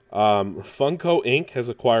 Funko Inc. has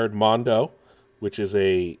acquired Mondo, which is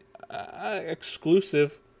a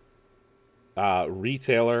exclusive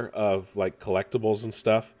retailer of like collectibles and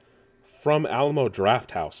stuff from Alamo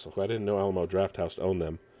Drafthouse. I didn't know Alamo Drafthouse owned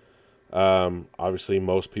them. Obviously,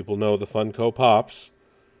 most people know the Funko Pops.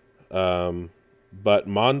 But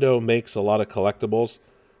Mondo makes a lot of collectibles.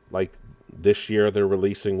 Like this year, they're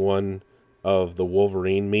releasing one of the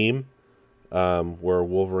Wolverine meme, where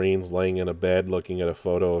Wolverine's laying in a bed looking at a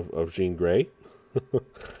photo of Jean Grey.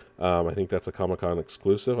 I think that's a Comic-Con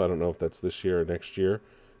exclusive. I don't know if that's this year or next year.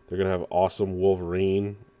 They're going to have awesome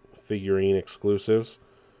Wolverine figurine exclusives.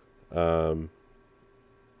 And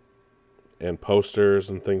posters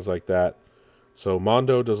and things like that. So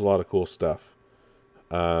Mondo does a lot of cool stuff.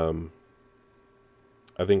 I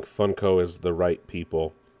think Funko is the right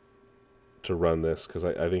people to run this, because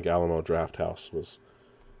I think Alamo Drafthouse was...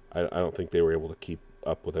 I don't think they were able to keep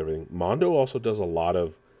up with everything. Mondo also does a lot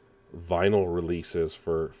of vinyl releases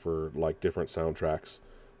for like different soundtracks.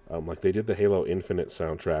 Like they did the Halo Infinite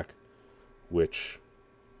soundtrack, which,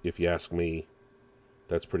 if you ask me,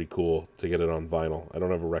 that's pretty cool to get it on vinyl. I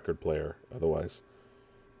don't have a record player. Otherwise,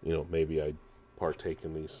 maybe I'd partake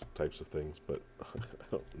in these types of things, but I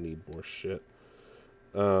don't need more shit.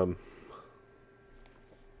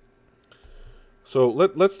 So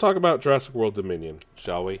let's talk about Jurassic World Dominion,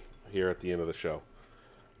 shall we? Here at the end of the show.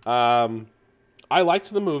 I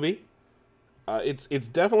liked the movie. It's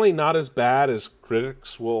definitely not as bad as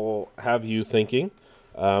critics will have you thinking.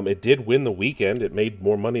 It did win the weekend. It made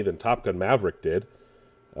more money than Top Gun Maverick did.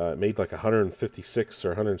 It made like 156 or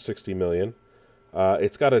 160 million.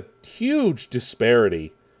 It's got a huge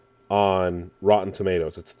disparity on Rotten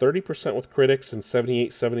Tomatoes. It's 30% with critics and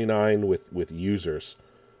 78-79 with users,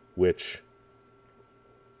 which,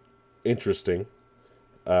 interesting,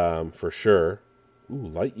 for sure. Ooh,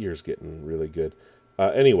 Lightyear's getting really good.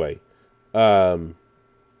 Anyway, I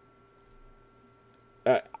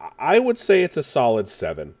would say it's a solid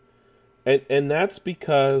 7. And that's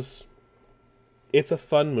because it's a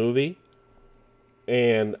fun movie,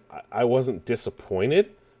 and I wasn't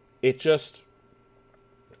disappointed. It just,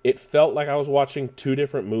 it felt like I was watching two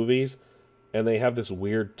different movies, and they have this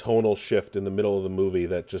weird tonal shift in the middle of the movie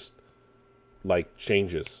that just like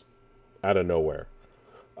changes out of nowhere.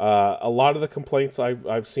 A lot of the complaints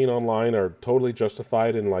I've seen online are totally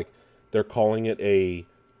justified, and like they're calling it a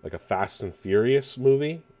Fast and Furious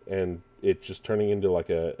movie, and it just turning into like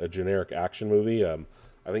a generic action movie.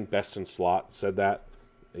 I think Best in Slot said that.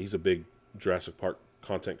 He's a big Jurassic Park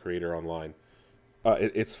content creator online.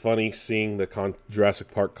 It's funny seeing the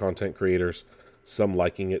Jurassic Park content creators, some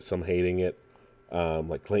liking it, some hating it.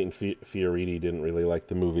 Like Clayton Fioriti didn't really like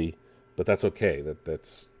the movie, but that's okay.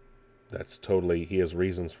 That's totally, he has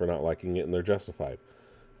reasons for not liking it, and they're justified.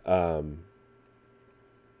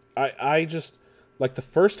 I just like the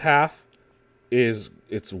first half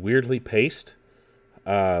it's weirdly paced,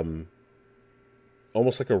 almost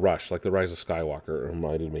like a Rush, like The Rise of Skywalker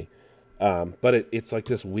reminded me. But it's like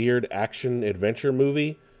this weird action adventure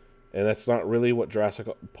movie, and that's not really what Jurassic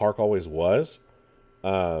Park always was.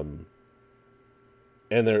 And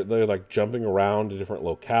they're like jumping around to different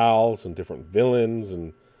locales and different villains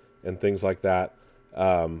and things like that.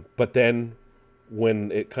 But then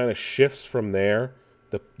when it kind of shifts from there,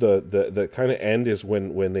 the kind of end is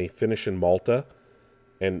when they finish in Malta,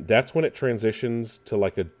 and that's when it transitions to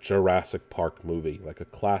like a Jurassic Park movie, like a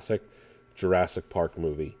classic Jurassic Park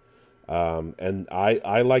movie. And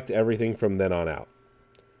I liked everything from then on out.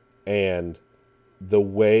 And the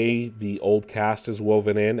way the old cast is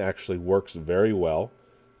woven in actually works very well.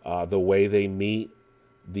 The way they meet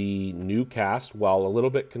the new cast, while a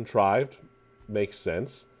little bit contrived, makes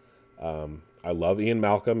sense. I love Ian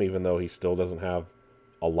Malcolm, even though he still doesn't have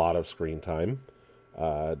a lot of screen time.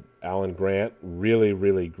 Alan Grant, really,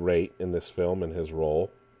 really great in this film and his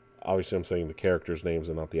role. Obviously, I'm saying the characters' names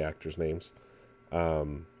and not the actors' names.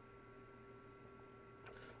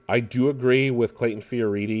 I do agree with Clayton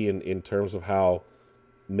Fioriti in terms of how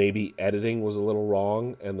maybe editing was a little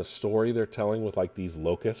wrong, and the story they're telling with like these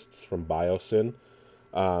locusts from Biosyn.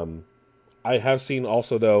 I have seen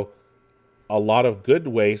also, though, a lot of good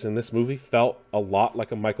ways, and this movie felt a lot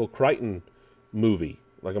like a Michael Crichton movie,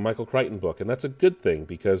 like a Michael Crichton book, and that's a good thing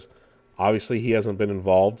because obviously he hasn't been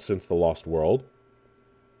involved since The Lost World.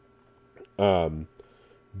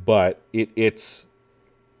 But it's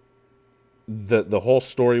the whole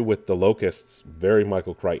story with the locusts, very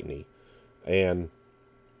Michael Crichton-y. And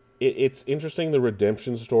it's interesting, the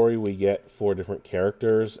redemption story we get for different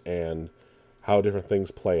characters and how different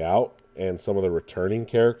things play out, and some of the returning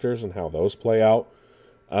characters and how those play out.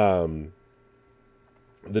 The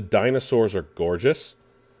dinosaurs are gorgeous,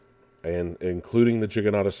 and including the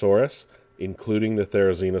Giganotosaurus, including the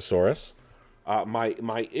Therizinosaurus.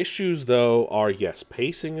 My issues, though, are, yes,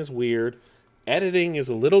 pacing is weird. Editing is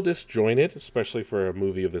a little disjointed, especially for a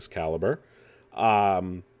movie of this caliber.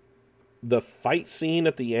 The fight scene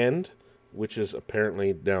at the end, which is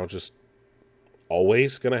apparently now just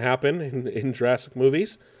always going to happen in Jurassic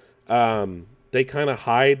movies, they kind of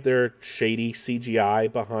hide their shady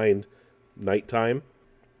CGI behind nighttime,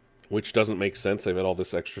 which doesn't make sense. They've had all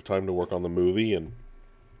this extra time to work on the movie, and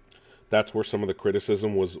that's where some of the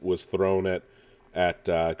criticism was thrown at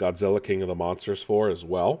Godzilla King of the Monsters for as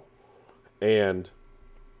well. And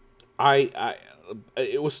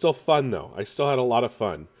it was still fun, though. I still had a lot of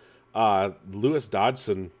fun. Lewis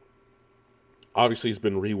Dodson, obviously, has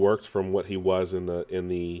been reworked from what he was in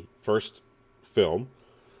the first film.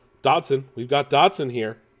 Dodson, we've got Dodson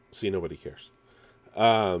here. See, nobody cares.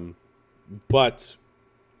 But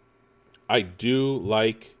I do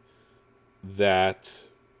like that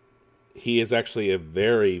he is actually a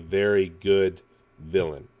very, very good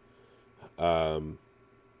villain.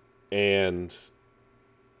 And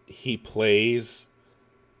he plays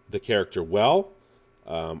the character well.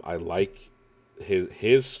 I like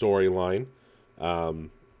his storyline.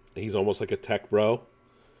 He's almost like a tech bro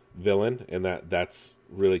villain, and that's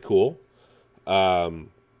really cool. And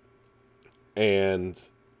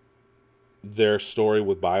their story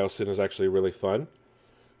with Biosyn is actually really fun.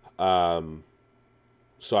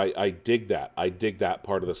 So I dig that. I dig that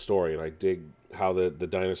part of the story, and I dig how the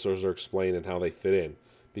dinosaurs are explained and how they fit in,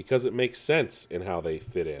 because it makes sense in how they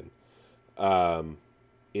fit in.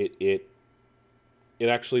 It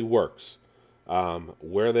actually works.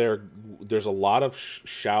 Where there's a lot of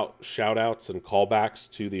shout outs and callbacks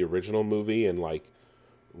to the original movie and like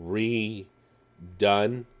redone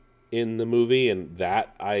in the movie, and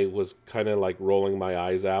that I was kind of like rolling my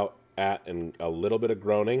eyes out at and a little bit of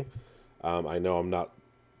groaning. I know I'm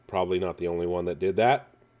probably not the only one that did that.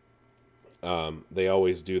 They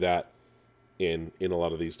always do that in a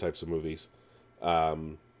lot of these types of movies.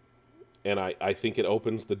 And I think it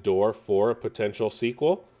opens the door for a potential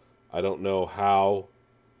sequel. I don't know how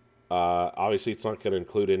Obviously, it's not going to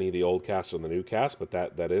include any of the old cast or the new cast, but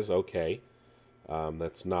that is okay.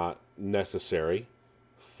 That's not necessary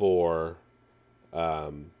for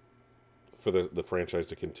the franchise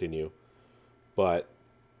to continue. But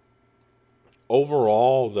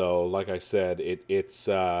overall, though, like I said, it's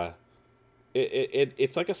like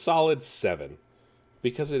a solid 7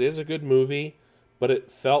 because it is a good movie, but it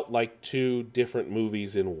felt like 2 different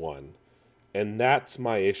movies in one. And that's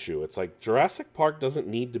my issue. It's like Jurassic Park doesn't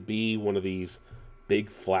need to be one of these big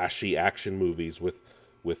flashy action movies with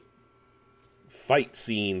fight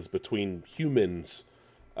scenes between humans,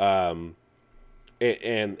 and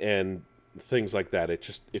things like that. It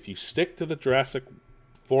just, if you stick to the Jurassic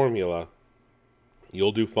formula,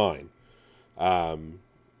 you'll do fine.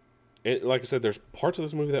 Like I said, there's parts of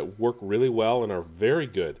this movie that work really well and are very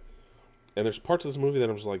good, and there's parts of this movie that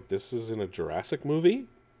I'm just like, this is in a Jurassic movie.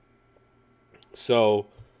 So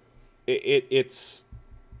it's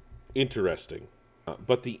interesting.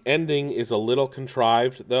 But the ending is a little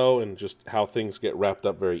contrived, though, and just how things get wrapped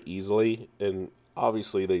up very easily. And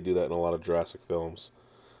obviously they do that in a lot of Jurassic films.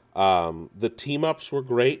 The team-ups were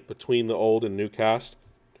great between the old and new cast.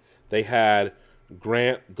 They had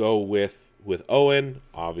Grant go with Owen,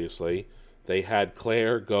 obviously. They had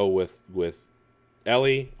Claire go with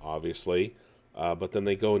Ellie, obviously. But then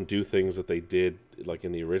they go and do things that they did like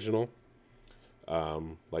in the original.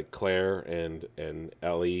 Like Claire and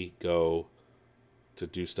Ellie go to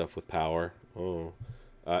do stuff with power.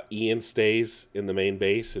 Ian stays in the main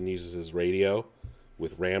base and uses his radio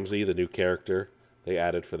with Ramsey, the new character they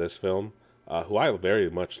added for this film, who I very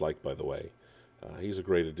much like, by the way. He's a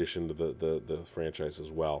great addition to the franchise as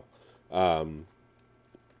well. And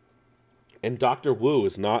Dr. Wu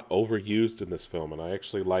is not overused in this film, and I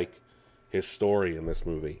actually like his story in this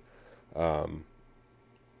movie.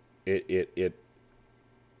 It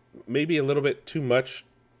maybe a little bit too much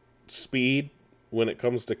speed when it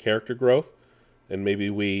comes to character growth, and maybe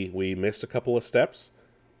we missed a couple of steps.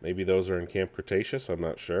 Maybe those are in Camp Cretaceous. I'm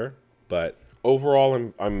not sure, but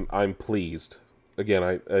overall, I'm pleased.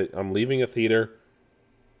 Again, I'm leaving a theater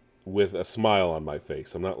with a smile on my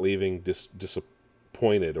face. I'm not leaving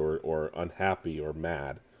disappointed or unhappy or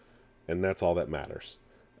mad, and that's all that matters.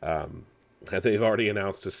 They've already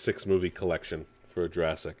announced a 6-movie collection for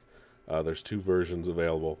Jurassic. There's 2 versions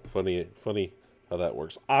available. Funny how that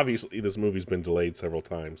works. Obviously, this movie's been delayed several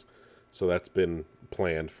times, so that's been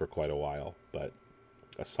planned for quite a while. But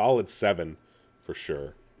a solid 7 for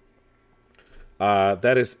sure.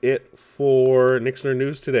 That is it for Nixner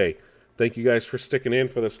News today. Thank you guys for sticking in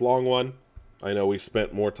for this long one. I know we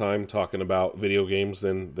spent more time talking about video games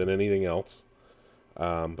than anything else,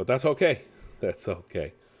 but that's okay. That's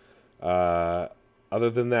okay. Other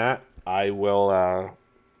than that, I will.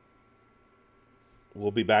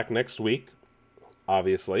 We'll be back next week,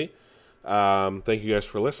 obviously. Thank you guys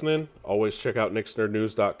for listening. Always check out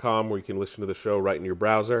nixnerdnews.com where you can listen to the show right in your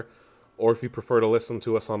browser. Or if you prefer to listen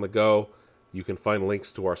to us on the go, you can find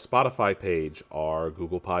links to our Spotify page, our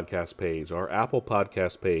Google Podcast page, our Apple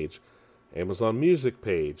Podcast page, Amazon Music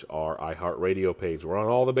page, our iHeartRadio page. We're on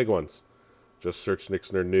all the big ones. Just search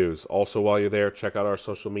Nixner News. Also, while you're there, check out our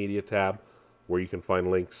social media tab where you can find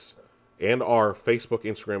links and our Facebook,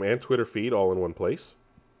 Instagram, and Twitter feed all in one place.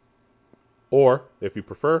 Or, if you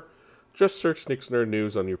prefer, just search Nixner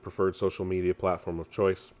News on your preferred social media platform of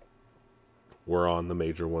choice. We're on the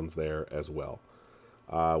major ones there as well.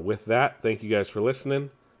 With that, thank you guys for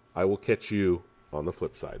listening. I will catch you on the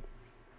flip side.